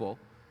a temple.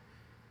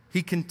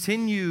 He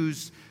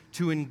continues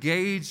to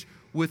engage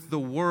with the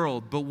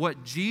world. But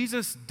what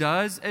Jesus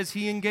does as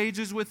he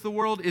engages with the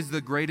world is the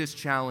greatest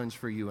challenge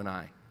for you and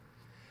I.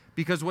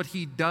 Because what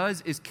he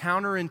does is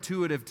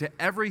counterintuitive to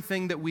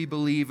everything that we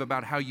believe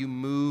about how you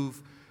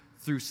move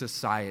through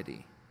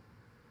society.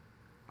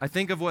 I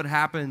think of what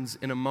happens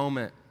in a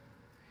moment.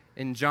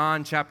 In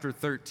John chapter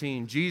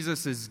 13,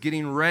 Jesus is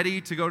getting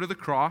ready to go to the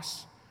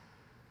cross.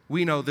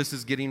 We know this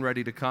is getting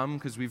ready to come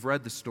because we've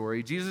read the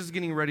story. Jesus is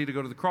getting ready to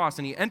go to the cross,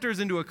 and he enters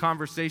into a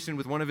conversation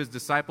with one of his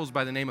disciples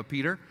by the name of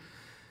Peter.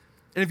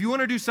 And if you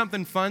want to do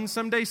something fun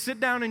someday,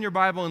 sit down in your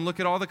Bible and look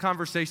at all the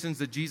conversations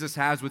that Jesus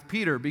has with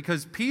Peter,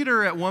 because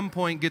Peter at one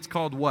point gets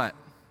called what?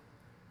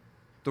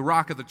 The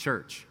rock of the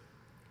church.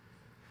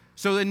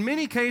 So in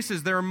many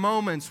cases, there are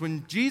moments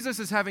when Jesus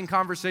is having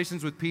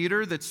conversations with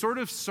Peter that sort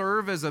of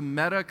serve as a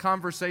meta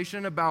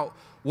conversation about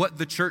what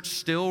the church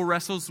still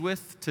wrestles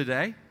with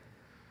today.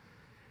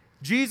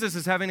 Jesus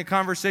is having a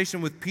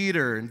conversation with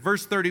Peter. In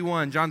verse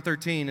 31, John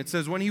 13, it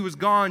says, when he was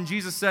gone,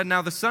 Jesus said,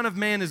 now the Son of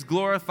Man is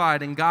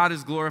glorified and God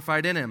is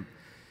glorified in him.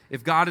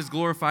 If God is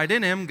glorified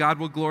in him, God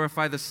will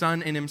glorify the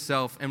Son in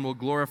himself and will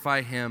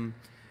glorify him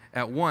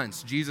at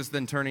once. Jesus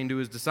then turning to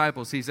his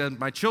disciples, he said,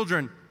 my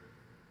children,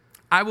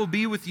 I will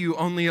be with you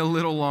only a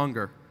little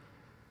longer.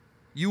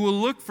 You will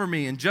look for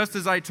me, and just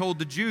as I told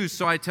the Jews,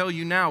 so I tell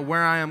you now,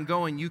 where I am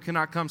going, you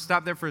cannot come.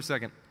 Stop there for a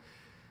second.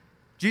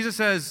 Jesus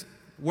says,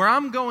 where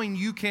I'm going,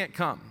 you can't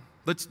come.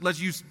 Let's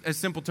use as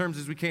simple terms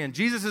as we can.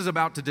 Jesus is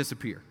about to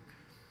disappear.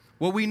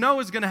 What we know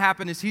is going to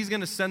happen is he's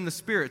going to send the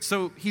Spirit.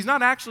 So he's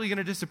not actually going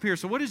to disappear.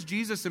 So what is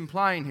Jesus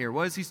implying here?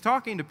 Well, as he's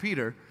talking to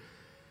Peter,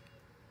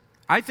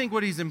 I think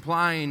what he's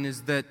implying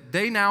is that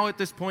they now at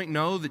this point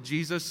know that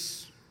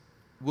Jesus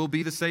will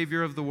be the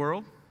Savior of the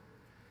world.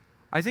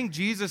 I think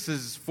Jesus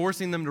is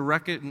forcing them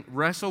to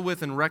wrestle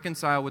with and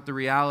reconcile with the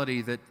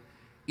reality that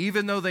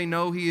even though they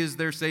know he is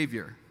their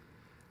Savior,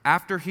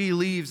 after he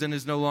leaves and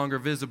is no longer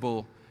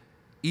visible,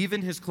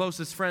 even his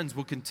closest friends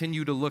will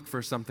continue to look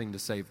for something to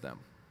save them.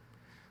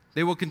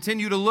 They will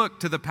continue to look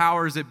to the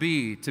powers that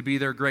be to be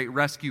their great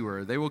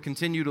rescuer. They will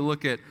continue to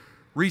look at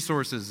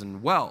resources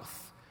and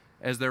wealth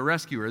as their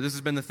rescuer. This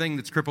has been the thing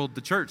that's crippled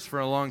the church for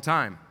a long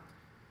time.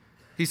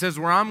 He says,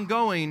 where I'm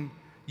going,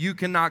 you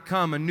cannot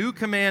come. A new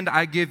command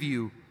I give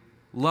you,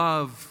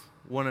 love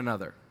one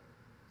another.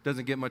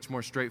 Doesn't get much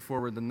more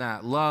straightforward than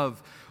that.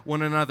 Love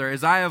one another.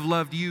 As I have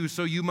loved you,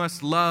 so you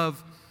must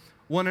love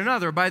one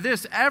another. By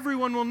this,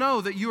 everyone will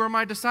know that you are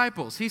my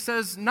disciples. He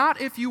says,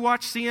 not if you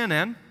watch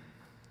CNN,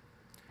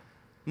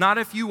 not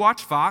if you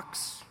watch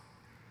Fox,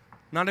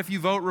 not if you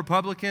vote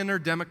Republican or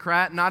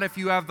Democrat, not if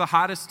you have the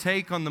hottest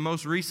take on the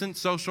most recent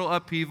social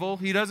upheaval.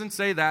 He doesn't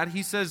say that.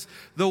 He says,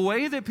 the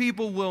way that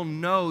people will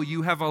know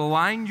you have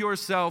aligned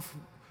yourself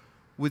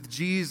with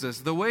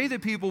Jesus, the way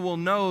that people will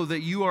know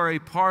that you are a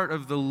part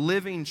of the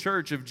living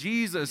church of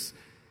Jesus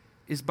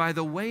is by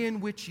the way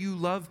in which you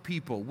love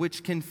people,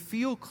 which can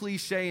feel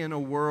cliche in a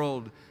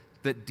world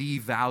that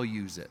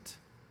devalues it.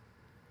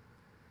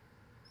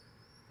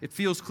 It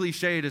feels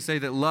cliche to say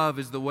that love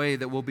is the way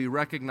that will be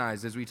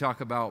recognized as we talk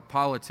about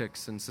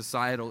politics and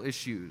societal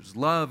issues.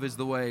 Love is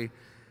the way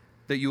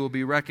that you will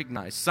be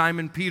recognized.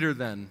 Simon Peter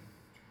then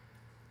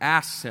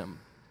asks him,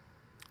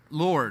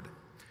 Lord,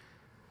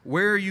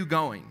 where are you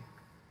going?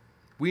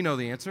 We know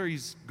the answer.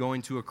 He's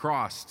going to a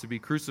cross to be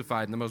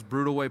crucified in the most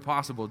brutal way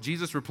possible.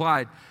 Jesus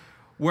replied,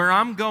 where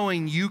I'm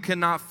going, you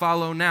cannot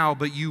follow now,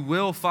 but you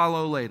will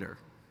follow later.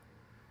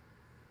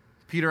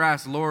 Peter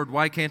asked, Lord,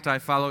 why can't I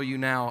follow you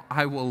now?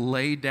 I will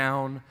lay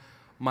down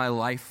my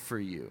life for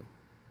you.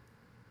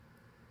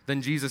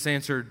 Then Jesus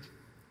answered,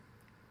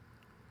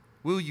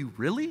 will you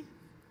really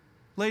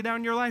lay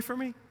down your life for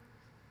me?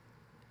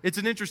 It's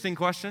an interesting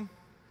question.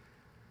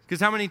 Because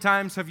how many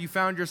times have you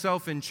found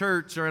yourself in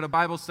church or at a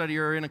Bible study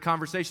or in a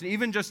conversation,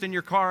 even just in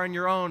your car on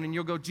your own, and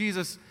you'll go,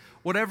 Jesus,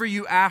 whatever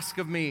you ask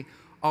of me,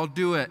 I'll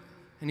do it.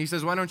 And he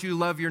says, why don't you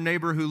love your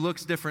neighbor who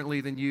looks differently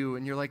than you?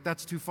 And you're like,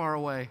 that's too far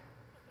away.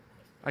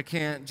 I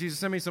can't. Jesus,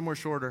 send me somewhere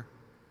shorter.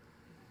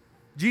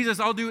 Jesus,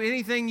 I'll do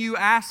anything you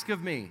ask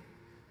of me.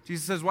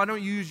 Jesus says, why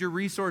don't you use your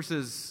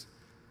resources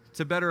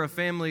to better a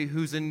family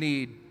who's in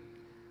need?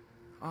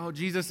 Oh,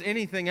 Jesus,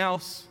 anything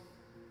else?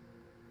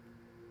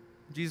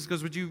 Jesus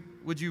goes, would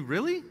you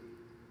really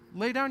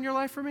lay down your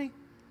life for me?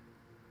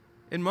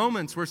 In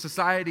moments where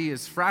society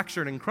is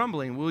fractured and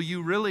crumbling, will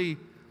you really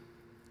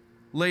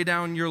lay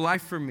down your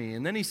life for me?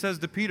 And then he says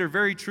to Peter,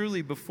 very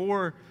truly,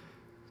 before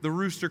the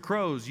rooster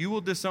crows, you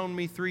will disown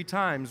me 3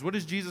 times. What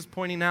is Jesus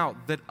pointing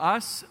out? That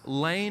us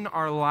laying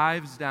our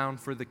lives down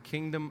for the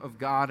kingdom of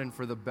God and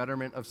for the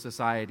betterment of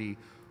society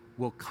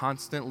will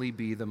constantly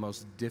be the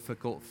most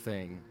difficult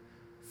thing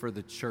for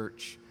the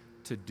church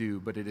to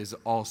do, but it is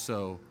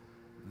also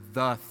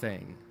the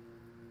thing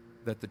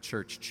that the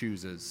church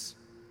chooses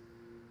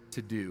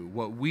to do.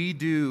 What we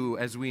do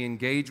as we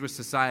engage with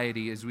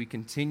society is we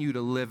continue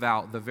to live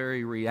out the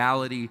very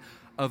reality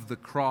of the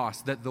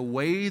cross, that the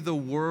way the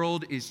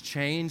world is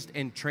changed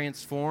and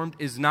transformed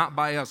is not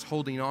by us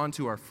holding on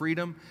to our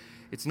freedom.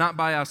 It's not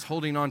by us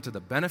holding on to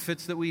the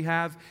benefits that we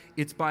have.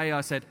 It's by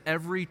us at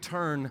every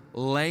turn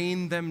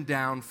laying them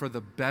down for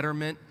the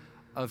betterment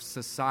of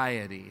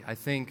society. I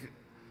think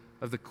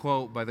of the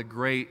quote by the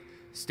great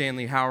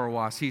Stanley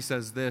Hauerwas. He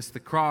says this,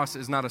 the cross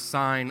is not a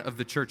sign of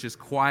the church's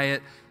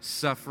quiet,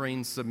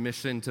 suffering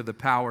submission to the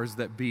powers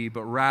that be,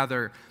 but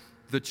rather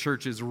the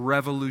church's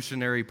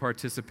revolutionary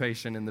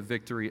participation in the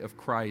victory of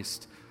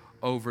Christ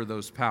over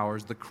those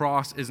powers. The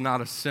cross is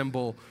not a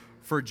symbol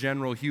for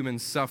general human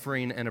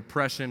suffering and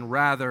oppression.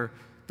 Rather,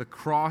 the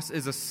cross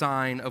is a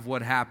sign of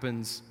what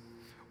happens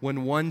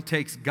when one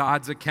takes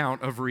God's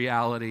account of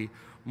reality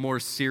more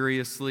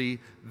seriously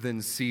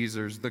than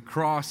Caesar's. The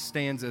cross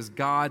stands as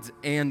God's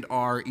and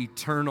our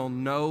eternal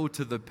no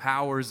to the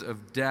powers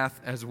of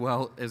death, as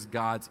well as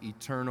God's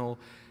eternal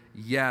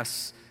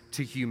yes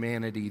to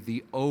humanity.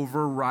 The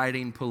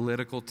overriding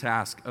political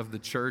task of the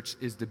church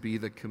is to be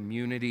the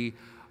community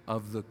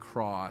of the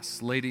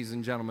cross. Ladies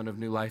and gentlemen of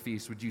New Life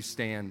East, would you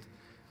stand?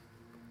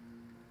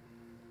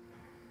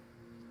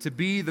 To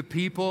be the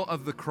people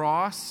of the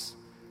cross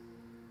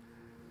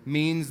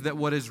means that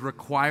what is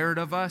required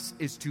of us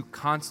is to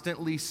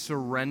constantly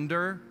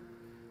surrender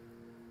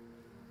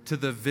to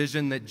the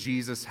vision that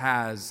Jesus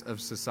has of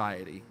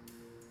society,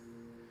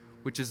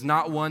 which is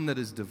not one that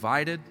is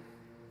divided,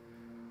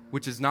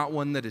 which is not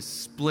one that is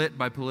split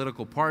by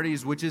political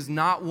parties, which is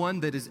not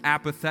one that is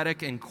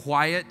apathetic and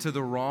quiet to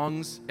the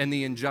wrongs and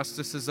the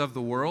injustices of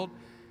the world.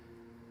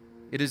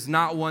 It is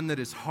not one that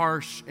is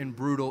harsh and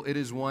brutal. It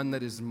is one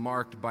that is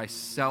marked by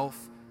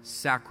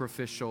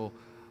self-sacrificial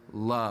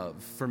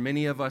love. For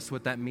many of us,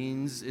 what that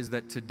means is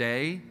that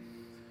today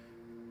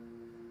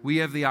we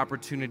have the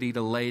opportunity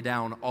to lay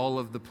down all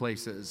of the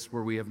places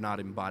where we have not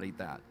embodied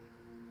that.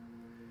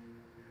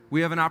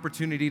 We have an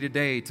opportunity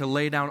today to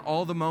lay down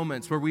all the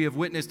moments where we have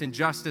witnessed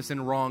injustice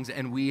and wrongs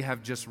and we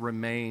have just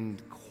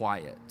remained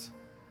quiet.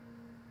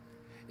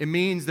 It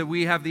means that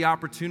we have the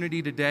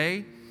opportunity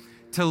today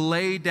to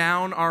lay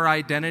down our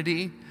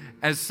identity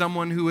as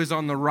someone who is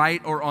on the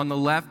right or on the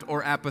left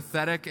or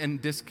apathetic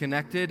and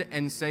disconnected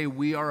and say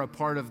we are a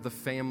part of the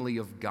family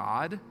of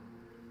God,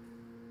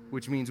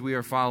 which means we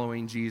are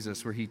following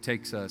Jesus where he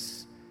takes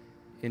us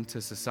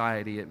into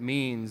society. It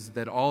means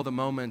that all the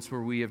moments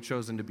where we have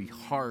chosen to be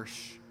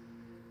harsh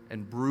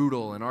and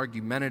brutal and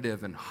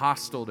argumentative and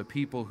hostile to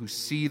people who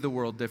see the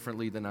world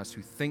differently than us,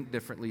 who think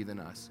differently than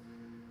us,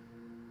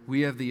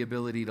 we have the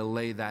ability to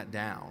lay that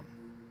down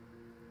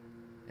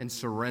and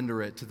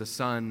surrender it to the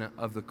Son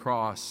of the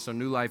cross. So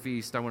New Life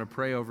East, I want to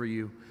pray over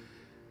you.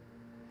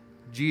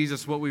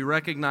 Jesus, what we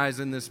recognize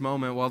in this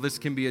moment, while this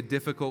can be a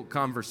difficult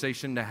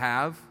conversation to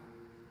have,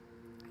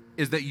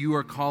 is that you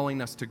are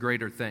calling us to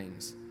greater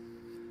things.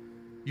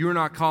 You are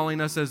not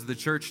calling us as the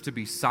church to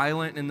be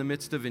silent in the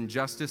midst of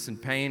injustice and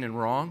pain and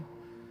wrong.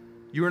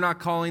 You are not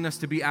calling us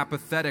to be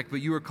apathetic,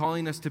 but you are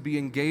calling us to be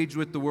engaged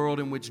with the world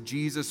in which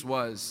Jesus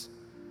was.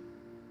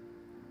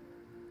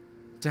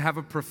 To have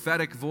a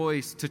prophetic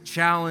voice, to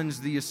challenge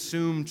the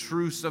assumed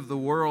truths of the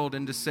world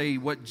and to say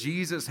what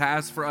Jesus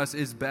has for us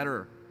is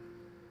better.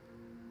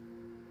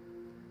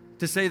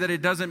 To say that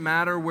it doesn't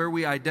matter where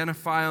we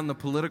identify on the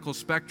political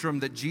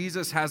spectrum, that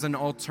Jesus has an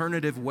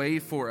alternative way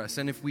for us.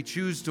 And if we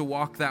choose to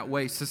walk that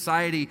way,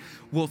 society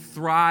will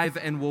thrive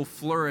and will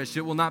flourish.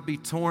 It will not be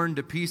torn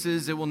to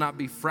pieces. It will not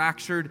be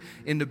fractured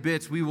into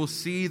bits. We will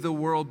see the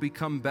world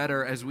become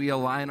better as we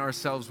align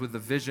ourselves with the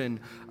vision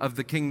of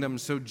the kingdom.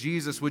 So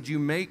Jesus, would you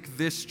make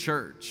this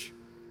church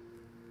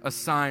a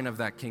sign of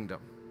that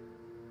kingdom?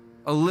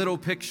 A little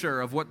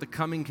picture of what the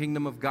coming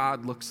kingdom of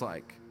God looks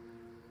like.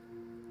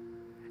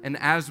 And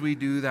as we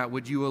do that,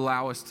 would you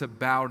allow us to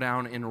bow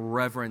down in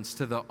reverence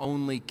to the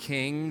only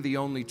king, the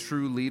only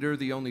true leader,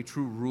 the only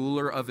true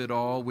ruler of it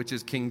all, which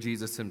is King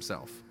Jesus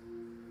himself.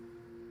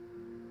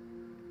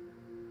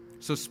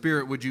 So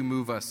Spirit, would you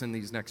move us in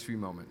these next few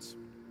moments?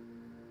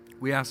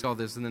 We ask all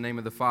this in the name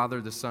of the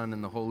Father, the Son,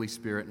 and the Holy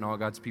Spirit, and all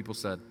God's people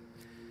said,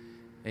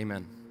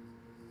 amen.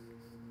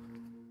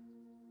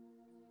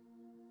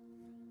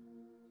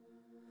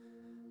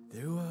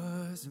 There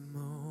was a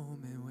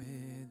moment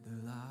when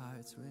the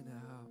lights went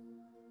out,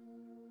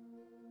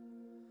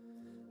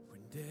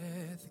 when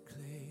death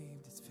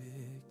claimed its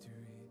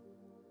victory.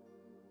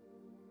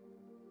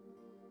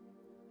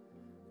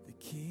 The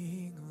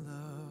King of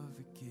love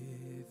had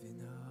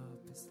given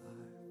up his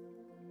life.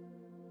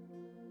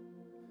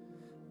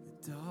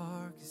 The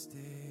darkest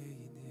day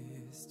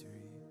in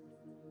history.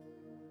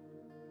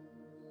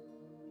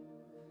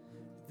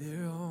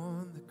 There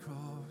on the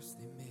cross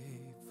they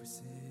made for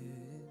sinners.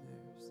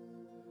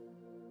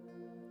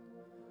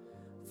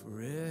 For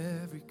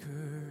every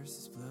curse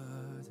his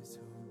blood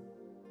atoned.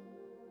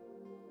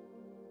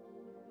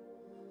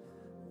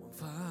 One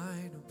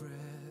final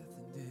breath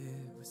and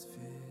it was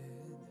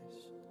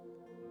finished.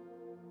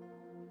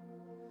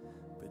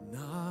 But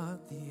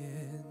not the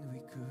end we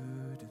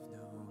could have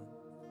known.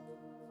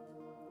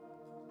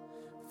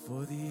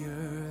 For the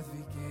earth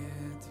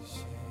began to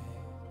shake,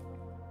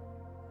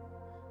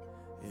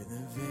 and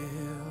the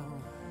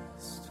veil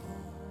was torn.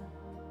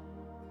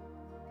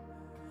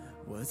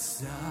 What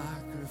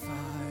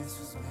sacrifice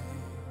was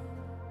made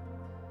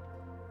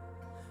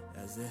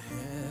as the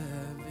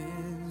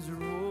heavens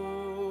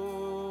roar?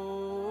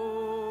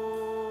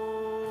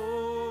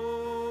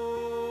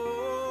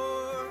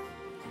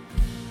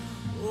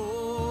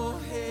 Oh,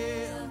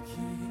 hail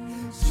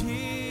King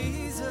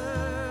Jesus!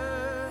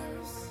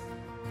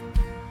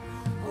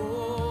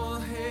 Oh,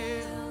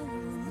 hail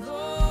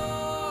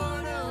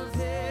Lord of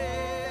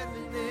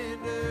heaven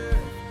and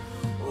earth!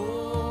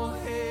 Oh,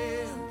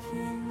 hail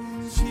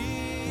King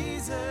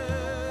Jesus!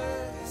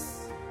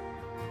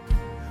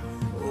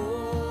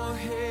 Oh,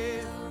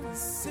 hail the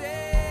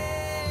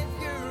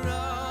Savior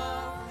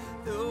of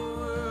the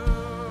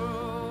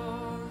world!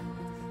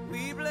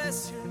 We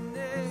bless your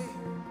name,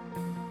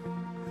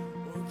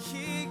 oh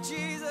King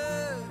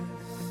Jesus.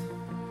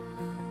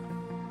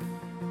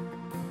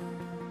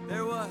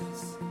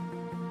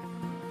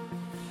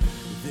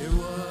 There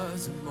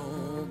was a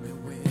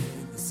moment when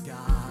the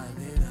sky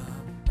lit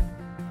up,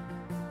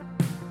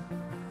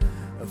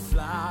 a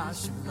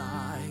flash of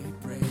light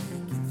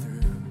breaking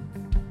through.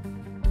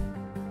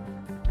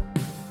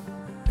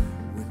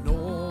 When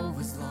all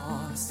was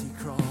lost, he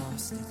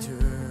crossed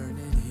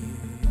eternity.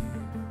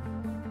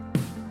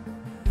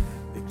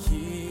 The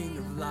King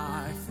of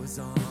life was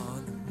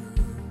on the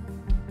move.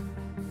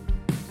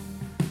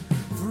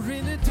 For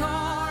in the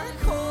dark,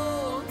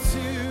 cold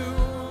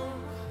tomb,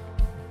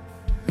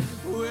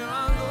 where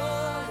our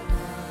Lord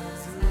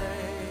was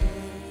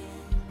laid,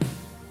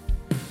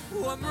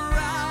 what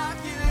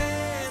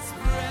miraculous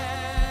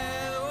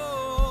breath,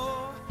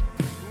 oh,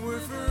 we're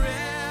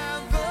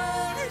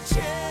forever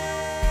changed.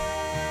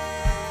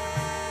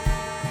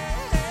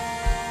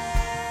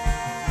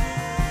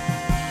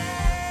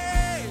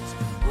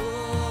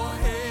 Oh,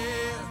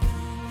 hail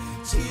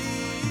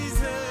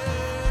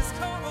Jesus,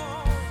 come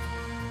on.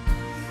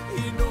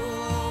 In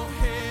all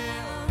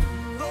hail,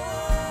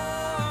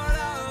 Lord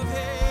of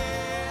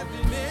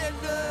heaven and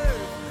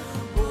earth.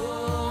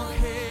 Oh,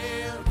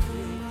 hail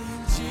King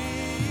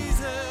Jesus.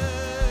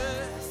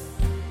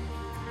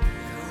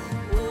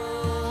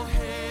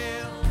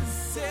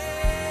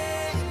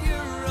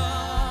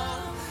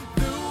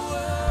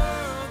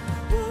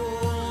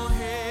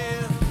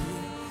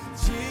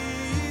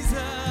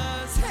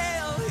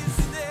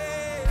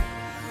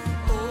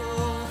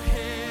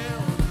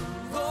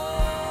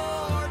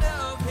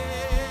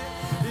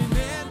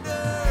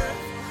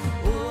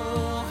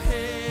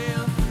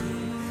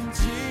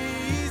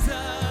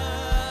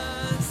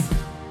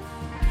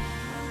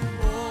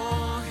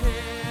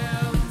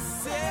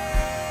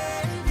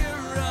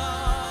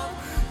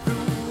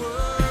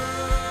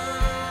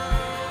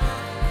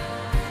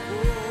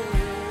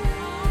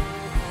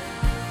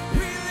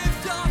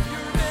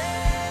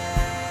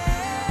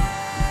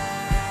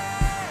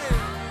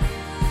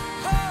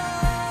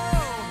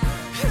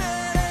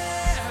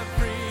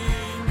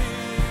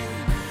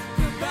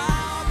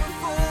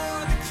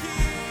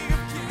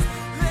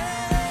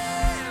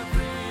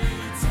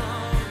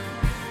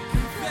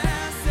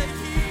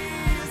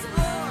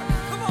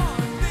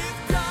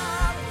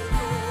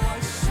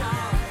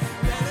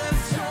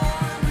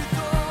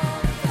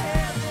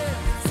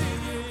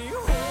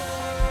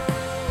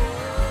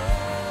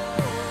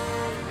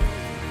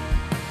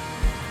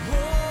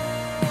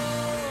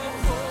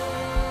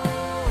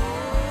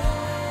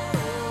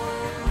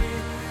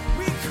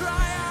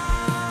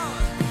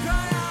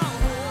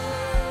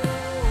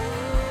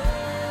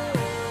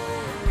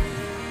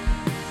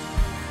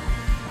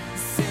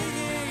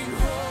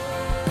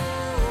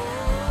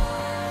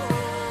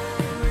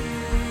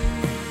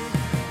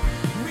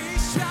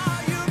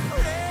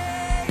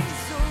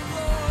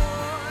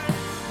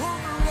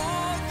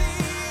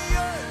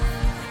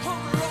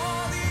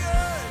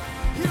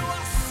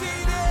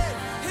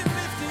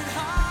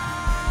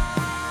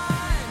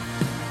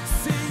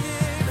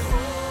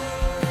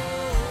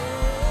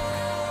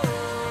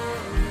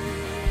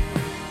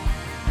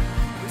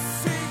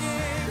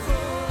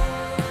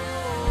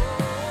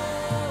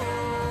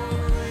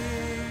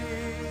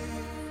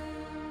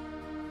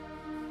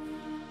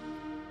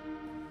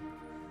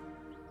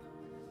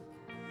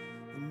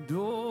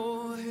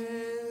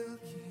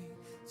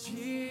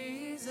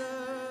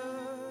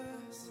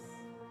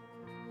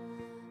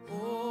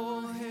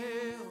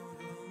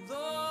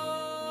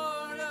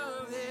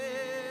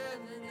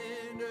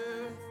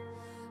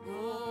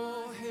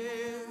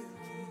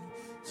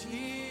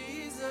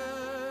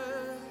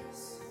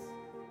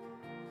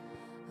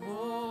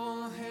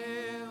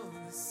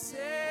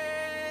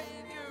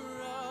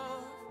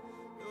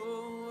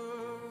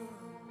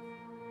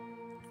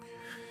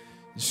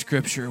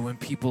 Scripture, when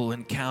people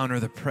encounter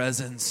the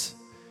presence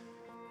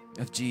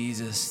of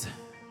Jesus,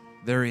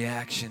 their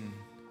reaction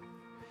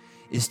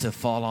is to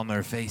fall on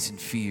their face in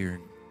fear.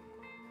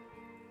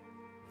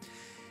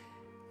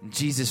 And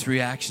Jesus'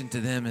 reaction to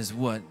them is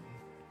what?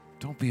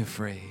 Don't be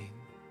afraid.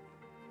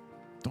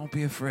 Don't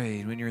be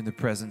afraid when you're in the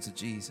presence of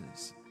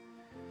Jesus.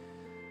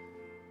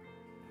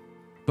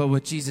 But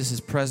what Jesus'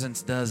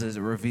 presence does is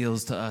it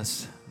reveals to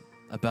us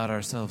about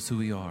ourselves who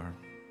we are.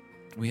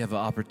 We have an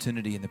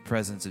opportunity in the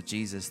presence of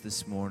Jesus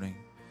this morning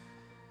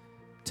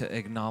to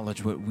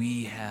acknowledge what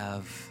we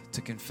have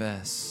to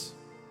confess,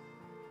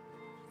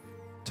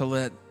 to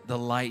let the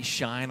light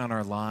shine on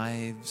our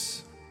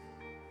lives,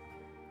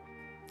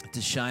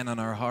 to shine on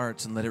our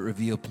hearts and let it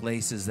reveal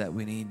places that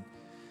we need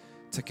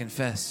to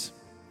confess.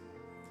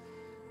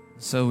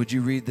 So would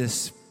you read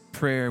this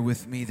prayer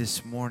with me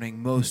this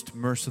morning? Most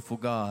merciful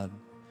God,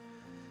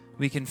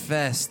 we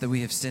confess that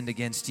we have sinned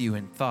against you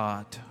in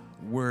thought,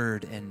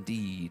 word, and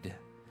deed,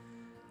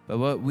 by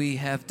what we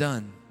have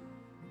done,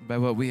 by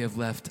what we have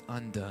left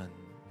undone.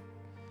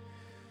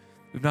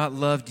 We've not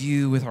loved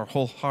you with our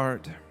whole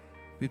heart.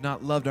 We've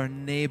not loved our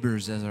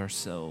neighbors as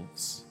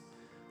ourselves.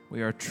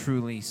 We are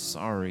truly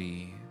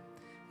sorry,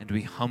 and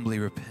we humbly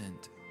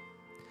repent.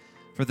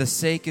 For the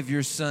sake of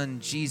your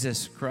Son,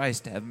 Jesus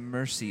Christ, have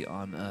mercy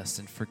on us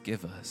and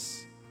forgive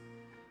us,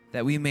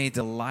 that we may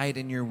delight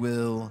in your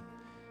will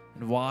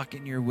and walk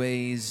in your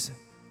ways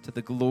to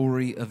the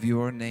glory of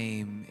your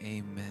name.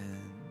 Amen.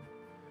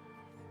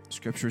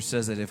 Scripture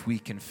says that if we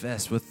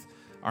confess with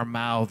our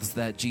mouths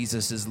that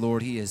Jesus is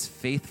Lord, he is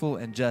faithful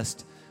and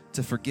just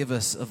to forgive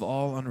us of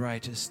all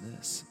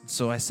unrighteousness.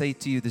 So I say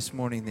to you this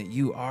morning that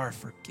you are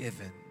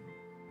forgiven.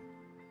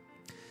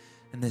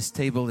 And this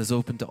table is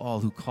open to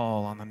all who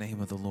call on the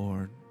name of the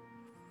Lord.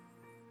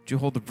 Would you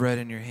hold the bread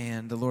in your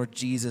hand? The Lord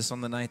Jesus,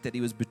 on the night that he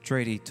was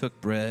betrayed, he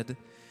took bread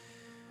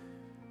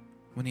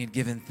when he had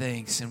given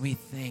thanks, and we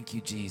thank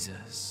you,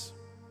 Jesus.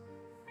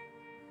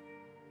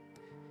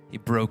 He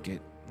broke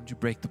it. Would you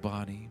break the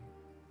body?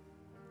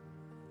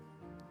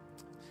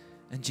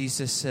 And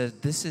Jesus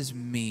said, this is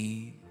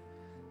me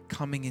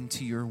coming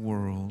into your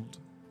world.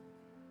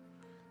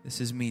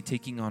 This is me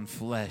taking on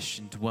flesh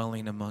and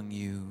dwelling among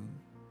you.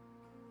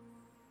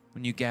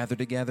 When you gather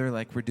together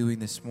like we're doing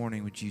this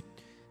morning, would you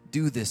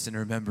do this in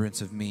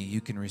remembrance of me? You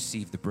can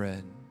receive the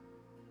bread.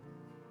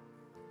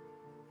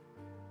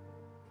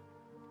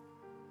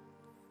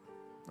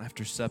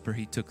 After supper,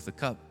 he took the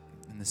cup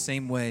in the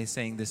same way,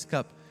 saying, this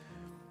cup,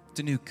 it's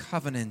a new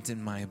covenant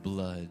in my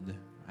blood.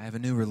 I have a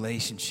new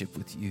relationship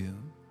with you.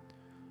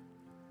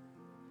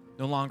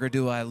 No longer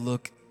do I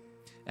look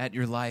at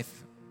your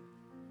life.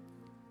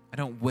 I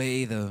don't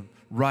weigh the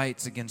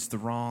rights against the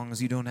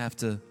wrongs. You don't have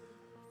to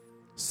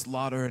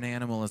slaughter an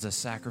animal as a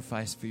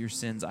sacrifice for your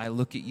sins. I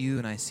look at you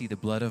and I see the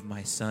blood of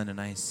my Son,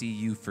 and I see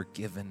you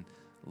forgiven,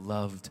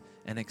 loved,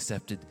 and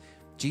accepted.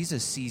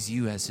 Jesus sees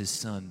you as his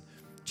son.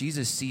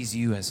 Jesus sees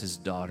you as his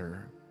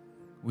daughter.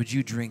 Would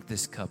you drink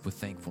this cup with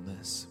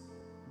thankfulness?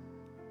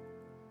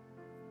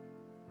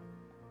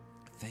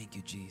 Thank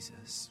you,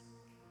 Jesus.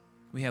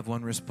 We have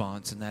one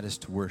response, and that is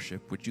to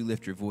worship. Would you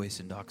lift your voice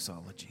in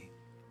doxology?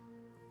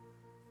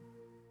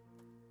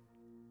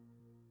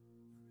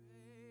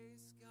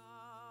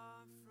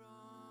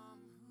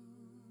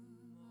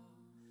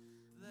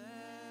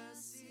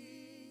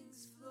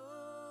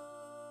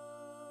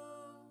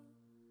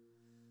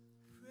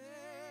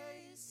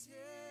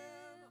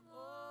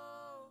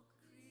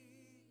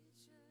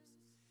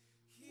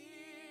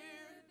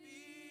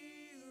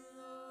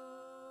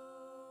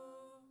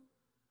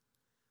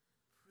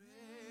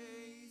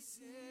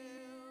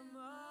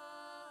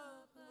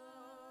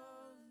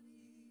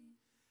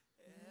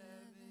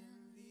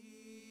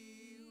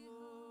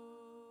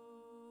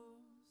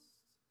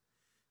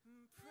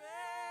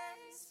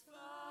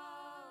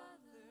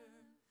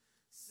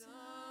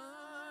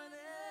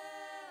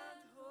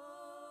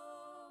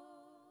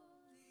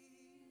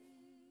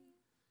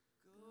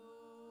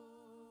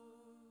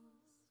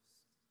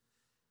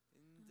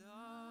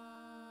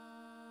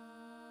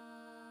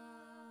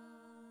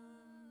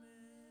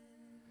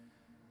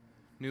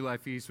 New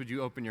Life East, would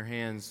you open your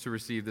hands to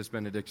receive this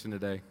benediction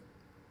today?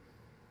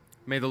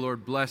 May the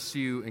Lord bless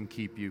you and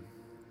keep you.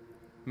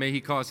 May he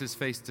cause his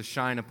face to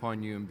shine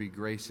upon you and be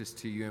gracious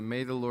to you. And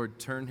may the Lord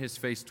turn his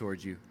face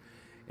towards you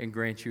and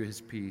grant you his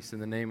peace. In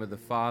the name of the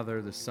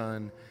Father, the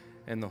Son,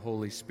 and the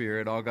Holy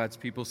Spirit. All God's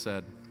people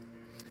said,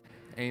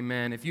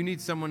 amen. If you need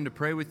someone to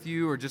pray with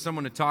you or just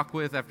someone to talk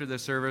with after the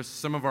service,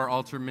 some of our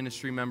altar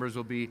ministry members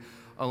will be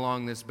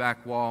along this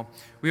back wall.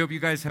 We hope you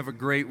guys have a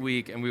great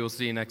week, and we will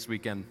see you next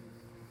weekend.